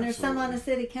 But then there's some on the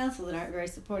city council that aren't very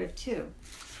supportive too.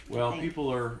 Well,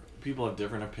 people have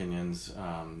different opinions.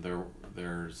 I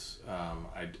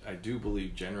do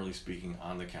believe, generally speaking,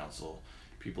 on the council,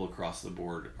 people across the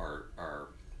board are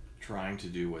trying to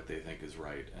do what they think is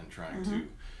right and trying to.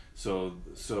 So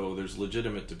there's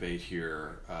legitimate debate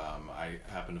here. I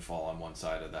happen to fall on one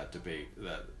side of that debate.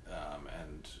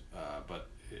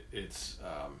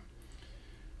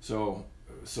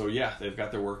 So yeah, they've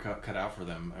got their work cut out for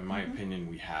them. In my opinion,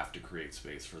 we have to create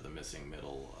space for the missing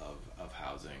middle of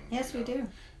housing. Yes, we do.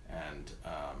 And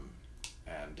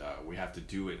we have to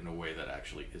do it in a way that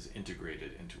actually is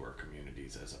integrated into our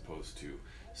communities as opposed to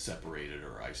separated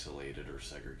or isolated or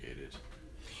segregated.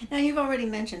 Now, you've already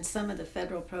mentioned some of the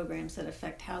federal programs that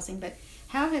affect housing, but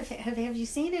how have you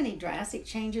seen any drastic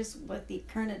changes with the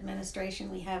current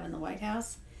administration we have in the White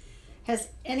House? Has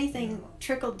anything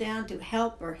trickled down to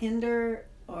help or hinder,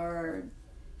 or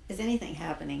is anything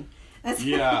happening?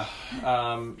 Yeah.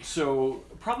 So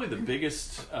probably the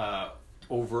biggest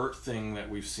overt thing that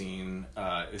we've seen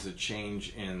is a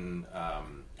change in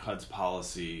HUD's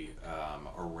policy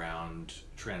around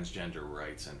transgender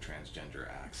rights and transgender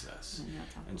access.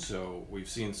 And so we've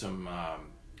seen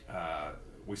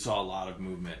we saw a lot of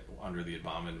movement under the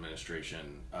Obama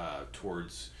administration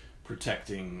towards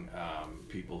protecting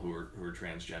people who are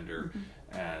transgender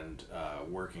and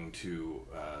working to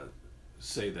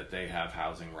say that they have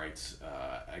housing rights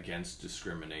against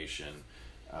discrimination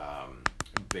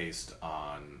based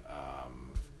on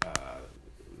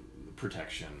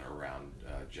protection around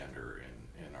gender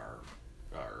in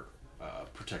our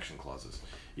protection clauses,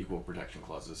 equal protection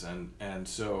clauses, and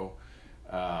so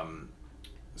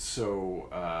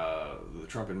the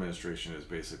Trump administration has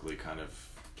basically kind of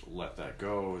let that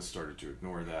go, has started to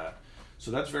ignore that.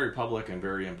 So that's very public and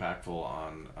very impactful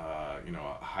on a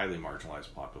highly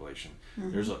marginalized population.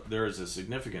 There is a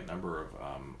significant number of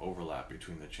overlap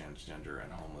between the transgender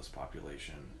and homeless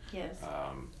population. Yes.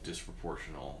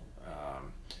 Disproportional.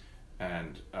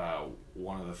 And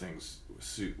one of the things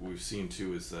we've seen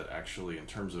too is that actually in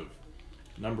terms of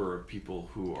number of people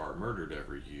who are murdered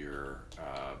every year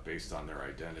based on their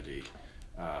identity,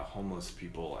 homeless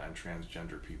people and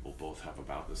transgender people both have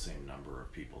about the same number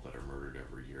of people that are murdered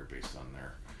every year based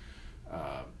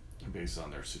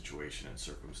on their situation and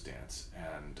circumstance.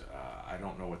 And I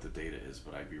don't know what the data is,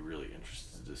 but I'd be really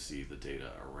interested to see the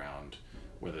data around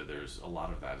whether there's a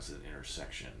lot of that is an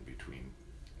intersection between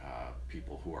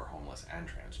people who are homeless and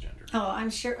transgender. Oh, I'm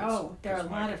sure. There are a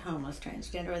lot of homeless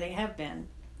transgender, or they have been.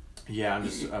 Yeah,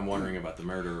 I'm wondering about the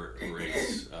murder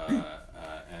rates,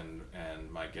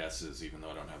 and my guess is, even though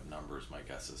I don't have numbers, my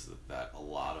guess is that a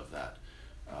lot of that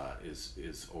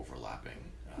is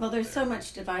overlapping. Well, there's so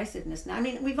much divisiveness now. I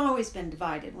mean, we've always been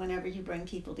divided. Whenever you bring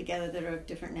people together that are of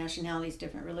different nationalities,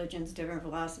 different religions, different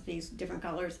philosophies, different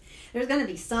colors, there's going to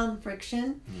be some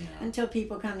friction until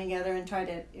people come together and try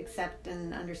to accept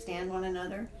and understand one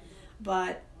another.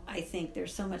 But I think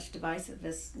there's so much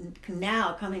divisiveness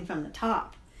now coming from the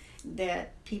top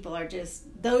that people are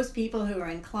just, those people who are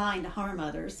inclined to harm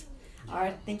others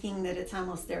are thinking that it's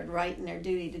almost their right and their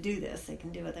duty to do this. They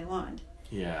can do what they want.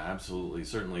 Yeah, absolutely.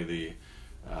 Certainly the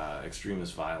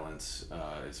extremist violence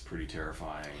is pretty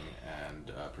terrifying,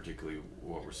 and particularly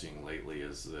what we're seeing lately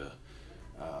is a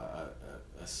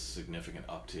significant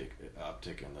uptick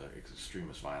in the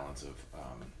extremist violence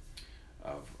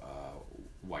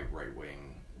white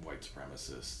right-wing white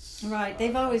supremacists. Right,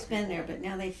 they've always been there, but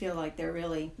now they feel like they're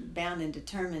really bound and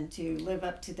determined to live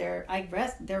up to their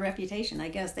reputation. I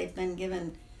guess they've been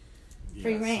given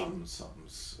free rein.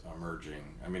 Something's emerging.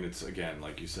 I mean, it's, again,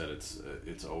 like you said,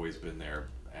 it's always been there,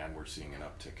 and we're seeing an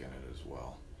uptick in it as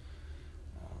well.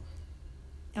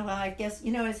 Well, I guess,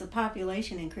 as the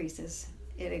population increases,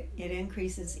 it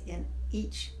increases in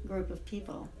each group of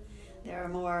people. There are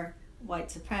more white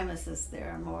supremacists,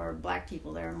 there are more black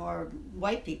people, there are more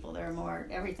white people, there are more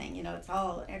everything. It's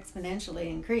all exponentially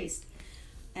increased.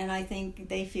 And I think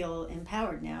they feel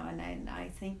empowered now. And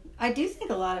I do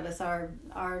think a lot of us are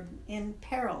in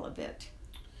peril a bit.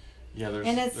 Yeah,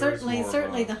 and it's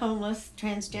certainly the homeless,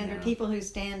 transgender people who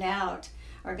stand out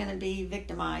are going to be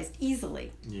victimized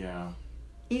easily. Yeah.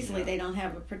 Easily, they don't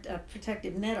have a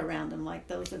protective net around them like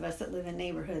those of us that live in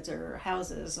neighborhoods or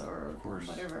houses or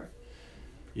whatever.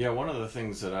 Yeah, one of the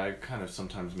things that I kind of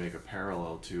sometimes make a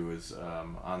parallel to is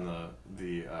on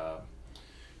the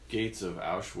gates of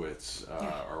Auschwitz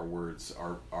are words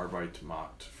Arbeit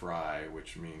macht frei,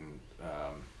 which mean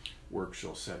work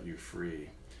shall set you free,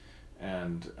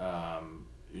 and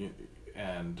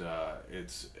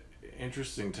it's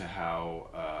interesting to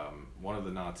how one of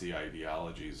the Nazi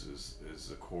ideologies is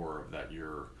the core of that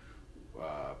your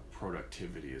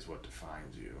productivity is what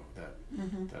defines you.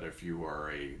 That if you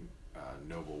are a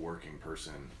noble working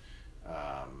person,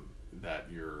 that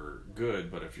you're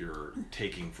good, but if you're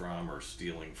taking from or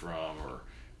stealing from, or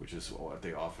which is what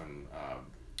they often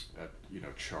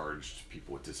charged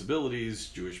people with disabilities,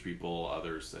 Jewish people,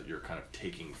 others, that you're kind of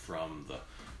taking from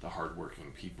the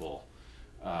hardworking people,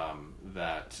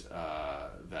 that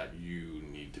you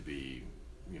need to be,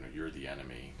 you're the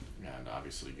enemy, and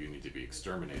obviously you need to be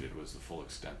exterminated was the full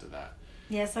extent of that.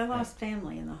 Yes, I lost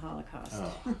family in the Holocaust.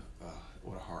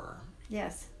 What a horror.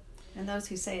 Yes, and those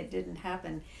who say it didn't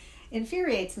happen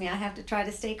infuriates me. I have to try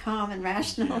to stay calm and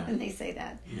rational when they say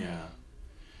that.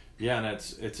 Yeah, and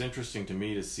it's interesting to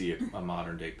me to see a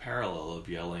modern day parallel of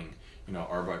yelling,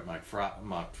 Arbeit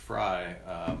macht frei,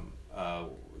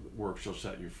 work shall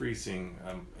set you free, seeing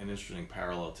an interesting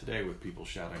parallel today with people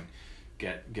shouting,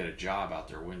 get a job out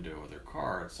their window of their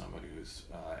car at somebody who's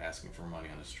asking for money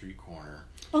on a street corner.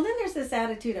 Well, then there's this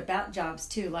attitude about jobs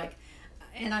too, like,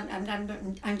 and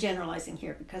I'm generalizing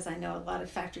here because I know a lot of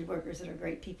factory workers that are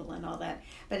great people and all that.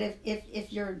 But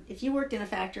if you worked in a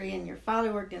factory and your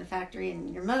father worked in a factory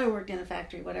and your mother worked in a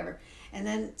factory, whatever, and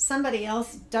then somebody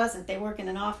else doesn't, they work in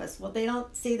an office. Well, they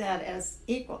don't see that as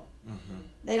equal. Mm-hmm.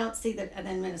 They don't see that an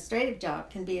administrative job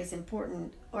can be as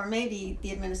important, or maybe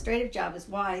the administrative job is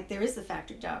why there is the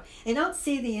factory job. They don't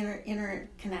see the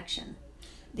interconnection,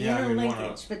 the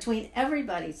interlinkage between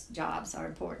everybody's jobs are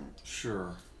important.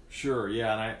 Sure,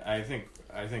 yeah, and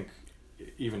I think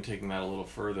even taking that a little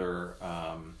further,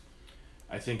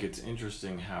 I think it's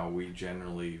interesting how we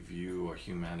generally view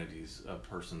a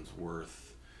person's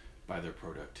worth by their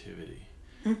productivity.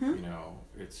 Mm-hmm.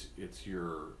 It's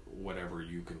your whatever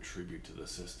you contribute to the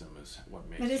system is what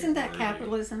makes. But isn't that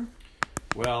capitalism?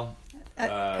 Well,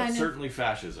 certainly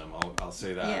fascism. I'll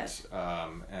say that. Yes.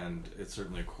 And it's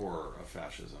certainly a core of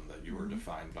fascism that you are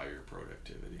defined by your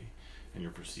productivity and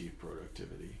your perceived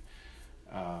productivity,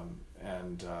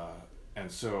 and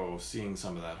so seeing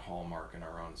some of that hallmark in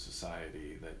our own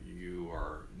society, that you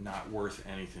are not worth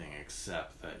anything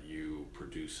except that you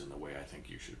produce in the way I think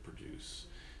you should produce,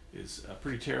 is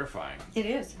pretty terrifying. It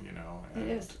is. It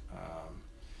is.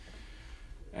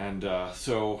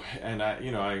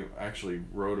 I actually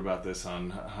wrote about this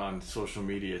on social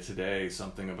media today.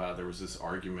 Something about, there was this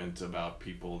argument about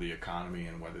the economy,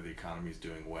 and whether the economy is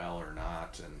doing well or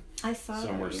not. And I saw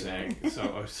some were saying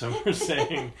some were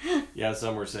saying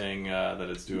that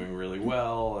it's doing really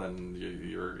well, and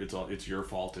it's your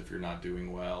fault if you're not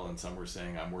doing well. And some were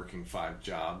saying, I'm working 5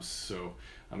 jobs, so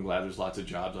I'm glad there's lots of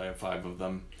jobs. I have 5 of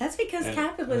them. That's because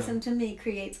capitalism, to me,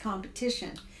 creates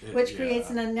competition, which creates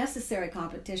an unnecessary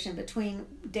competition between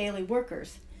daily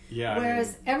workers. Yeah.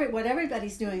 Whereas what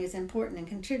everybody's doing is important and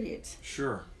contributes.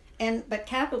 Sure. But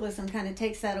capitalism kind of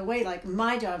takes that away, like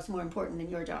my job's more important than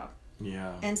your job.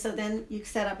 Yeah. And so then you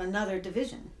set up another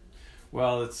division.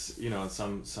 Well, it's,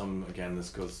 some again, this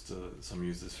goes to, some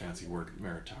use this fancy word,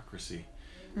 meritocracy.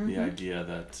 Mm-hmm. The idea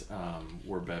that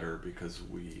we're better because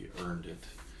we earned it.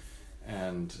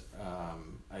 And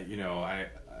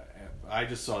I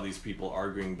just saw these people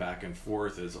arguing back and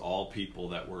forth as all people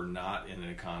that were not in an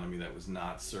economy that was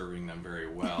not serving them very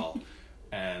well.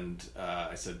 And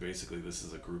I said, basically, this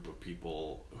is a group of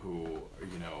people who,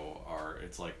 are,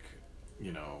 it's like,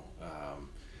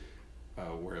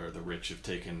 where the rich have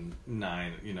taken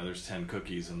 9, there's 10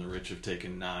 cookies and the rich have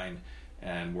taken 9.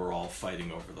 and we're all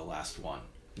fighting over the last one,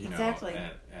 you exactly. know,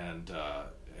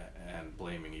 and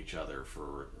blaming each other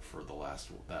for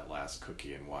that last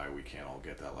cookie and why we can't all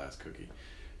get that last cookie,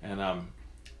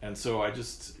 and so I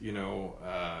just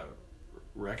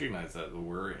recognize that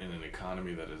we're in an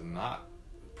economy that is not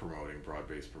promoting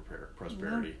broad-based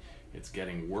prosperity. Mm-hmm. It's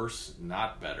getting worse,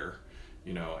 not better.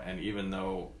 You know, and even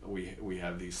though we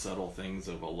have these subtle things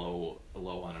of a low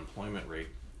unemployment rate,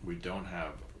 we don't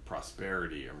have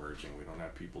prosperity emerging. We don't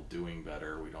have people doing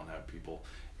better. We don't have people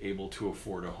able to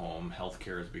afford a home.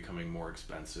 Healthcare is becoming more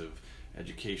expensive.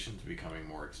 Education is becoming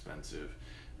more expensive.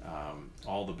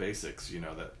 All the basics,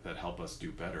 that help us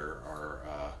do better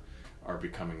are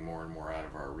becoming more and more out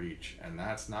of our reach, and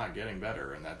that's not getting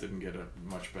better. And that didn't get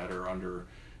much better under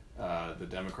the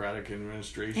Democratic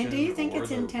administration. And do you think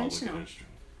it's intentional?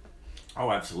 Oh,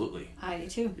 absolutely. I do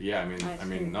too. Yeah, I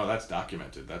mean, no, that's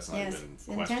documented. That's not even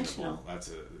questionable.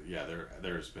 Intentional.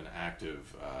 There's been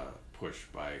active push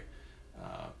by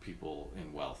people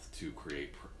in wealth to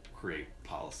create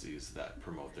policies that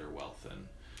promote their wealth and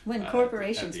when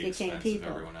corporations at the became expense people.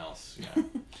 Of everyone else. Yeah.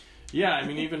 Yeah, I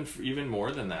mean, even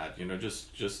more than that,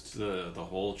 just the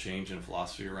whole change in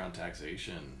philosophy around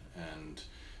taxation and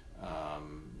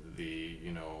the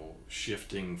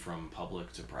shifting from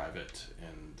public to private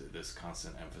and this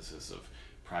constant emphasis of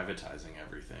privatizing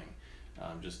everything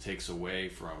just takes away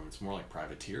from. It's more like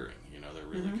privateering. They're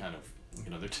really mm-hmm. kind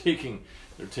of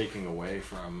they're taking away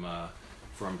from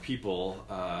people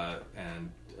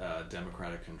and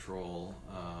democratic control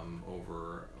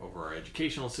over our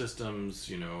educational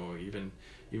systems. Even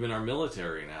our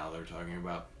military now, they're talking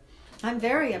about. I'm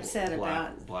very upset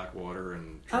about Blackwater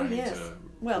and trying to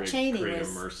Cheney create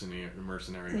was a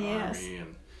mercenary army,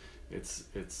 and it's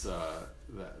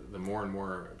the more and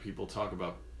more people talk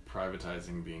about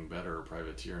privatizing being better or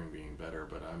privateering being better,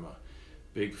 but I'm a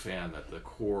big fan that the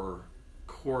core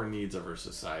needs of our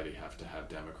society have to have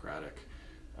democratic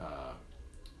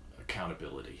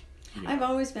accountability. I've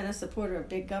always been a supporter of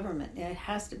big government. It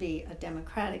has to be a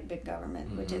democratic big government,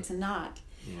 mm-hmm. which it's not.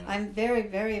 Yeah. I'm very,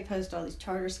 very opposed to all these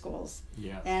charter schools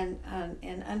and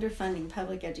underfunding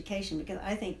public education, because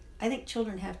I think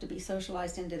children have to be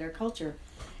socialized into their culture,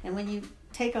 and when you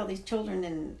take all these children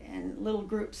in little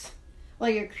groups, well,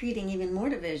 you're creating even more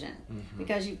division, mm-hmm.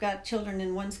 because you've got children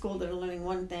in one school that are learning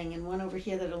one thing and one over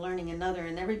here that are learning another,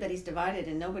 and everybody's divided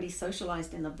and nobody's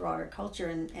socialized in the broader culture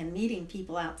and meeting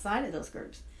people outside of those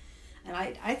groups. And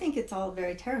I think it's all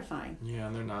very terrifying. Yeah,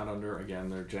 and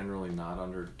they're generally not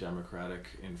under democratic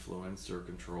influence or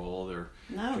control. They're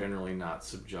generally not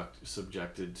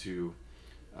subjected to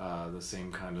the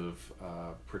same kind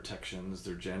of protections.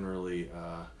 They're generally,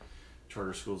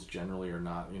 charter schools generally are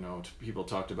not, people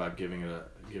talked about giving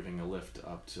a lift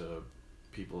up to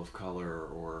people of color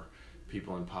or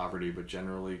people in poverty, but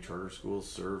generally charter schools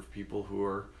serve people who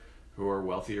are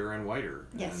wealthier and whiter.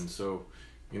 Yes. And so,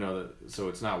 so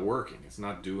it's not working. It's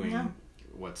not doing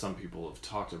what some people have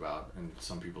talked about, and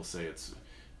some people say it's,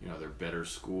 they're better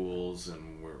schools,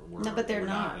 and but they're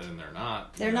not. And they're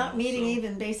not. They're not meeting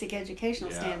even basic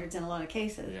educational standards in a lot of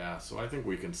cases. Yeah. So I think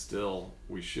we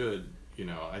should.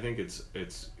 I think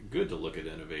it's good to look at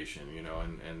innovation.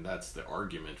 And that's the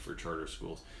argument for charter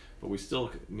schools, but we still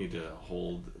need to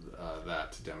hold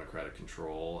that to democratic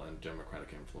control and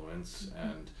democratic influence, mm-hmm.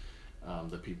 and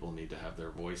the people need to have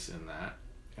their voice in that.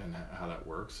 And how that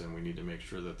works, and we need to make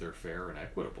sure that they're fair and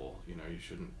equitable. You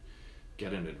shouldn't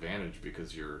get an advantage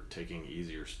because you're taking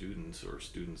easier students or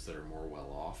students that are more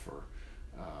well off or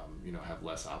have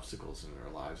less obstacles in their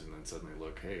lives, and then suddenly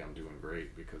look, hey, I'm doing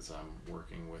great because I'm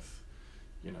working with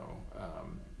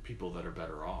people that are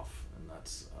better off, and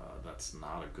that's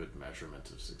not a good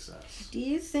measurement of success. Do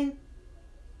you think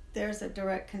there's a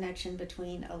direct connection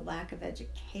between a lack of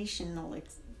educational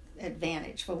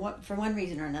advantage for one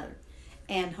reason or another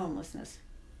and homelessness?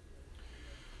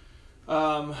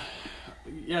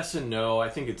 Yes and no. I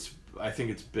think it's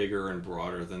bigger and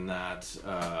broader than that.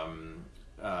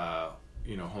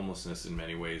 Homelessness in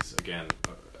many ways, again,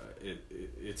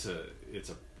 it's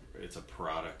a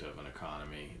product of an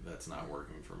economy that's not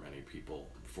working for many people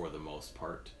for the most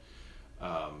part.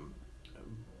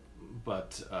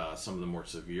 But some of the more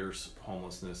severe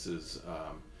homelessness is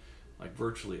like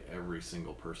virtually every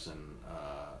single person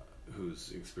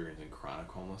who's experiencing chronic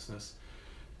homelessness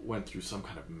went through some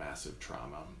kind of massive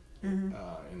trauma mm-hmm.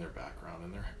 In their background,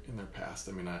 in their past.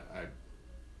 I mean,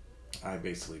 I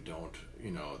basically don't.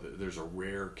 There's a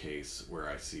rare case where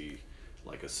I see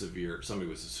like somebody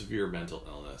with a severe mental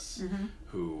illness mm-hmm.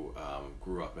 who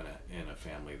grew up in a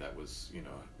family that was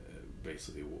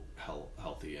basically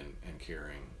healthy and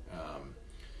caring.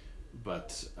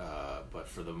 but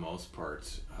for the most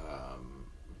part,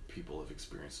 people have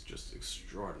experienced just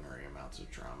extraordinary amounts of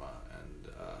trauma,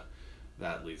 and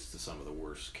that leads to some of the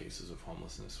worst cases of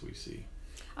homelessness we see.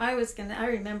 I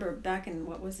remember back in,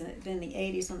 what was it, in the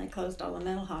 80s when they closed all the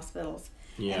mental hospitals.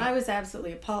 Yeah. And I was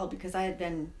absolutely appalled because I had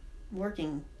been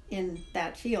working in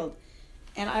that field.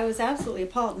 And I was absolutely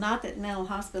appalled, not that mental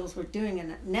hospitals were doing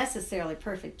a necessarily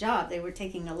perfect job. They were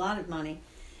taking a lot of money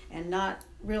and not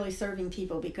really serving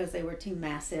people because they were too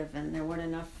massive and there weren't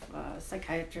enough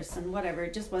psychiatrists and whatever.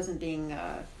 It just wasn't being,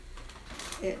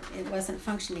 it wasn't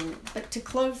functioning. But to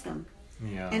close them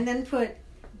and then put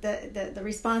the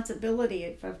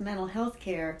responsibility of mental health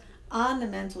care on the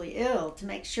mentally ill to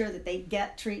make sure that they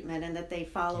get treatment and that they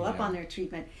follow up on their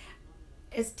treatment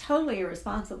is totally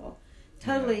irresponsible,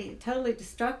 totally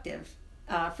destructive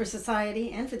for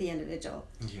society and for the individual.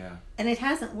 Yeah. And it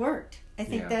hasn't worked. I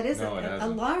think that is a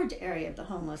large area of the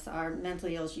homeless are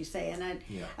mentally ill, as you say, and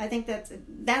I think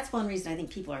that's one reason I think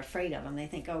people are afraid of them. They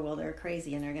think, oh well, they're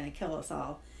crazy and they're going to kill us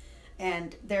all.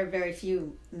 And there are very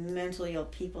few mentally ill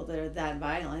people that are that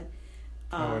violent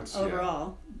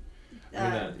overall.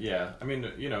 I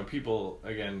mean, people,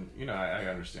 again, I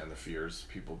understand the fears.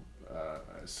 People,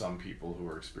 some people who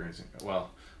are experiencing, well,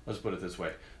 let's put it this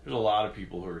way. There's a lot of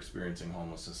people who are experiencing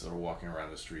homelessness that are walking around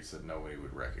the streets that nobody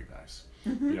would recognize.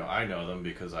 Mm-hmm. I know them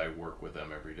because I work with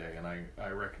them every day and I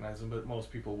recognize them, but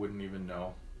most people wouldn't even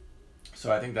know.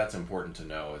 So I think that's important to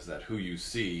know, is that who you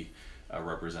see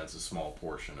represents a small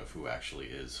portion of who actually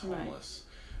is homeless,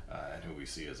 and who we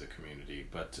see as a community.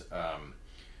 But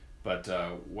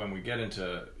when we get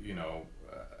into,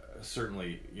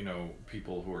 certainly,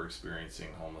 people who are experiencing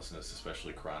homelessness,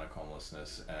 especially chronic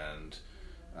homelessness, and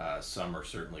some are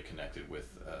certainly connected with,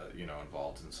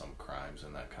 involved in some crimes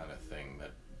and that kind of thing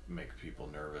that make people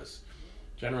nervous.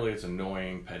 Generally, it's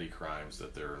annoying, petty crimes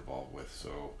that they're involved with.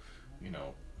 So,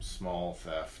 small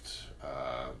theft,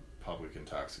 public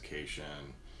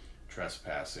intoxication,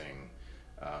 trespassing,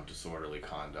 disorderly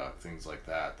conduct, things like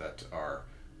that are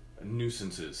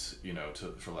nuisances,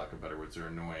 for lack of better words. They're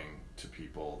annoying to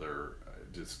people.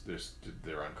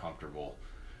 They're uncomfortable.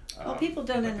 Well, people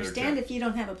don't understand if you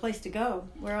don't have a place to go,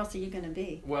 where else are you going to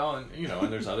be? Well, and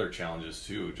and there's other challenges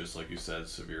too, just like you said,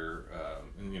 severe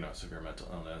mental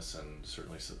illness and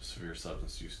certainly severe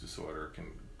substance use disorder can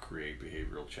create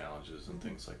behavioral challenges and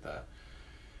things like that.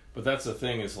 But that's the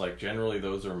thing, is like generally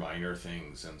those are minor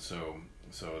things, and so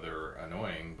they're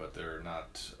annoying, but they're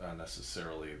not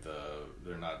necessarily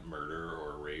they're not murder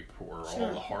or rape or all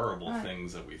the horrible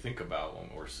things that we think about when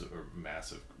or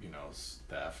massive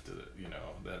theft,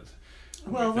 that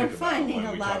we're finding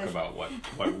when we talk about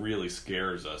what really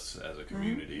scares us as a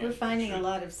community. We're finding a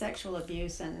lot of sexual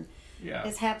abuse and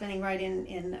it's happening right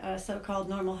in so-called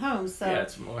normal homes. So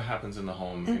it's what happens in the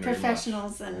home. And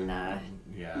professionals and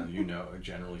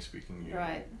generally speaking,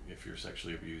 if you're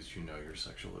sexually abused, your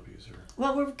sexual abuser.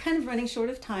 Well, we're kind of running short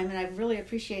of time, and I've really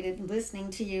appreciated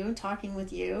listening to you and talking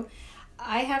with you.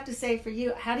 I have to say, for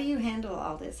you, how do you handle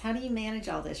all this? How do you manage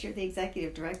all this? You're the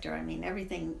executive director. I mean,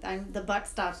 everything. The buck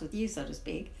stops with you, so to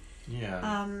speak. Yeah.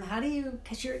 How do you?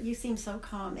 Because you seem so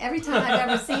calm. Every time I've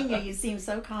ever seen you, you seem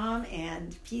so calm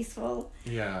and peaceful.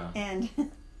 Yeah. And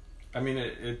I mean,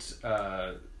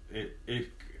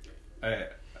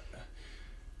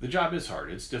 the job is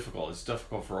hard. It's difficult. It's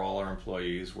difficult for all our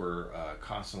employees. We're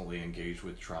constantly engaged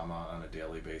with trauma on a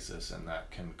daily basis, and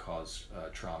that can cause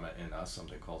trauma in us,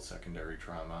 something called secondary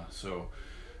trauma. So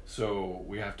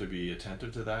we have to be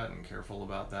attentive to that and careful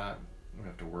about that. We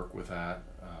have to work with that.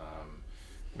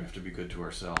 We have to be good to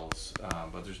ourselves.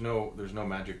 But there's no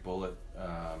magic bullet.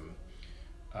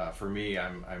 For me,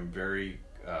 I'm very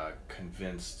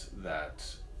convinced that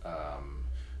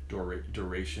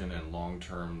duration and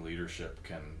long-term leadership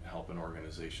can help an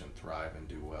organization thrive and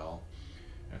do well.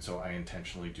 And so I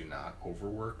intentionally do not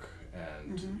overwork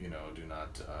and do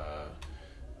not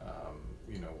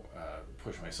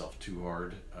push myself too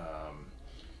hard.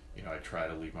 I try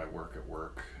to leave my work at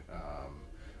work.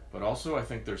 But also I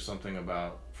think there's something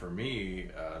about, for me,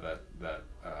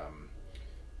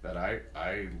 that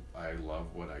I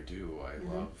love what I do. I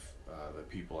love the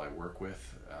people I work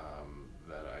with,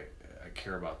 that I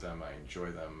care about them, I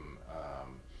enjoy them,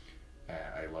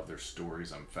 I love their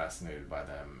stories, I'm fascinated by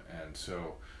them, and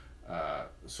so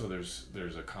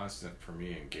there's a constant, for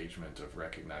me, engagement of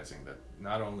recognizing that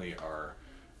not only are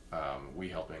we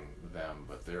helping them,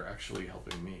 but they're actually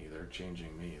helping me, they're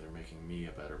changing me, they're making me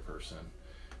a better person,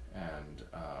 and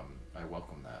I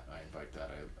welcome that, I invite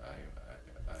that, I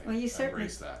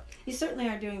embrace that. You certainly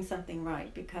are doing something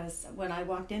right, because when I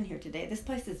walked in here today, this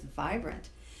place is vibrant.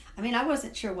 I mean, I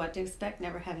wasn't sure what to expect,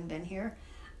 never having been here,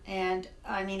 And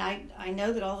I mean, I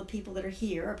know that all the people that are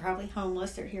here are probably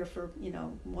homeless. They're here for, you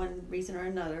know, one reason or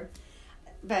another.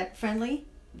 But friendly,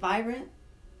 vibrant,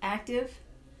 active.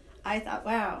 I thought,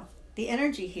 wow, the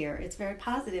energy here, it's very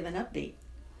positive and upbeat.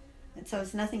 And so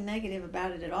it's nothing negative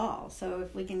about it at all. So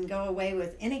if we can go away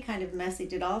with any kind of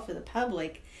message at all for the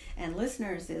public and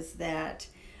listeners, is that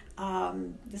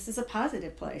this is a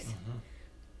positive place.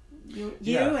 You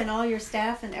and all your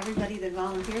staff and everybody that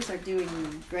volunteers are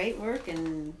doing great work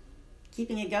and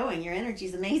keeping it going. Your energy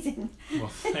is amazing. Well,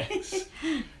 thanks.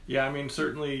 Yeah, I mean,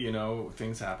 certainly, you know,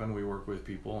 things happen. We work with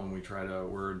people, and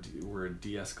we're a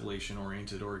de-escalation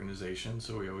oriented organization,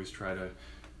 so we always try to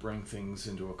bring things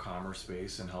into a calmer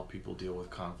space and help people deal with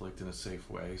conflict in a safe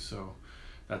way. So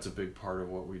that's a big part of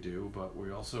what we do, but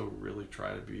we also really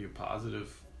try to be a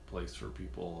positive place for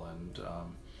people, and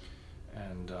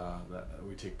that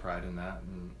we take pride in that,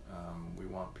 and we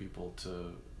want people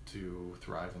to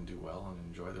thrive and do well and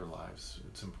enjoy their lives.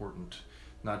 It's important,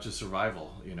 not just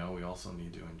survival, you know, we also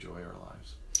need to enjoy our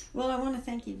lives. Well, I want to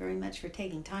thank you very much for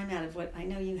taking time out of what I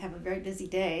know you have a very busy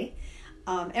day,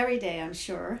 every day, I'm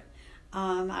sure.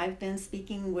 I've been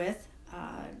speaking with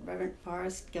Reverend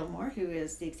Forrest Gilmore, who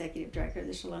is the Executive Director of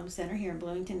the Shalom Center here in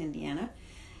Bloomington, Indiana,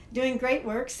 doing great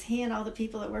works, he and all the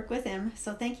people that work with him.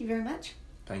 So thank you very much.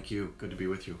 Thank you. Good to be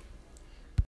with you.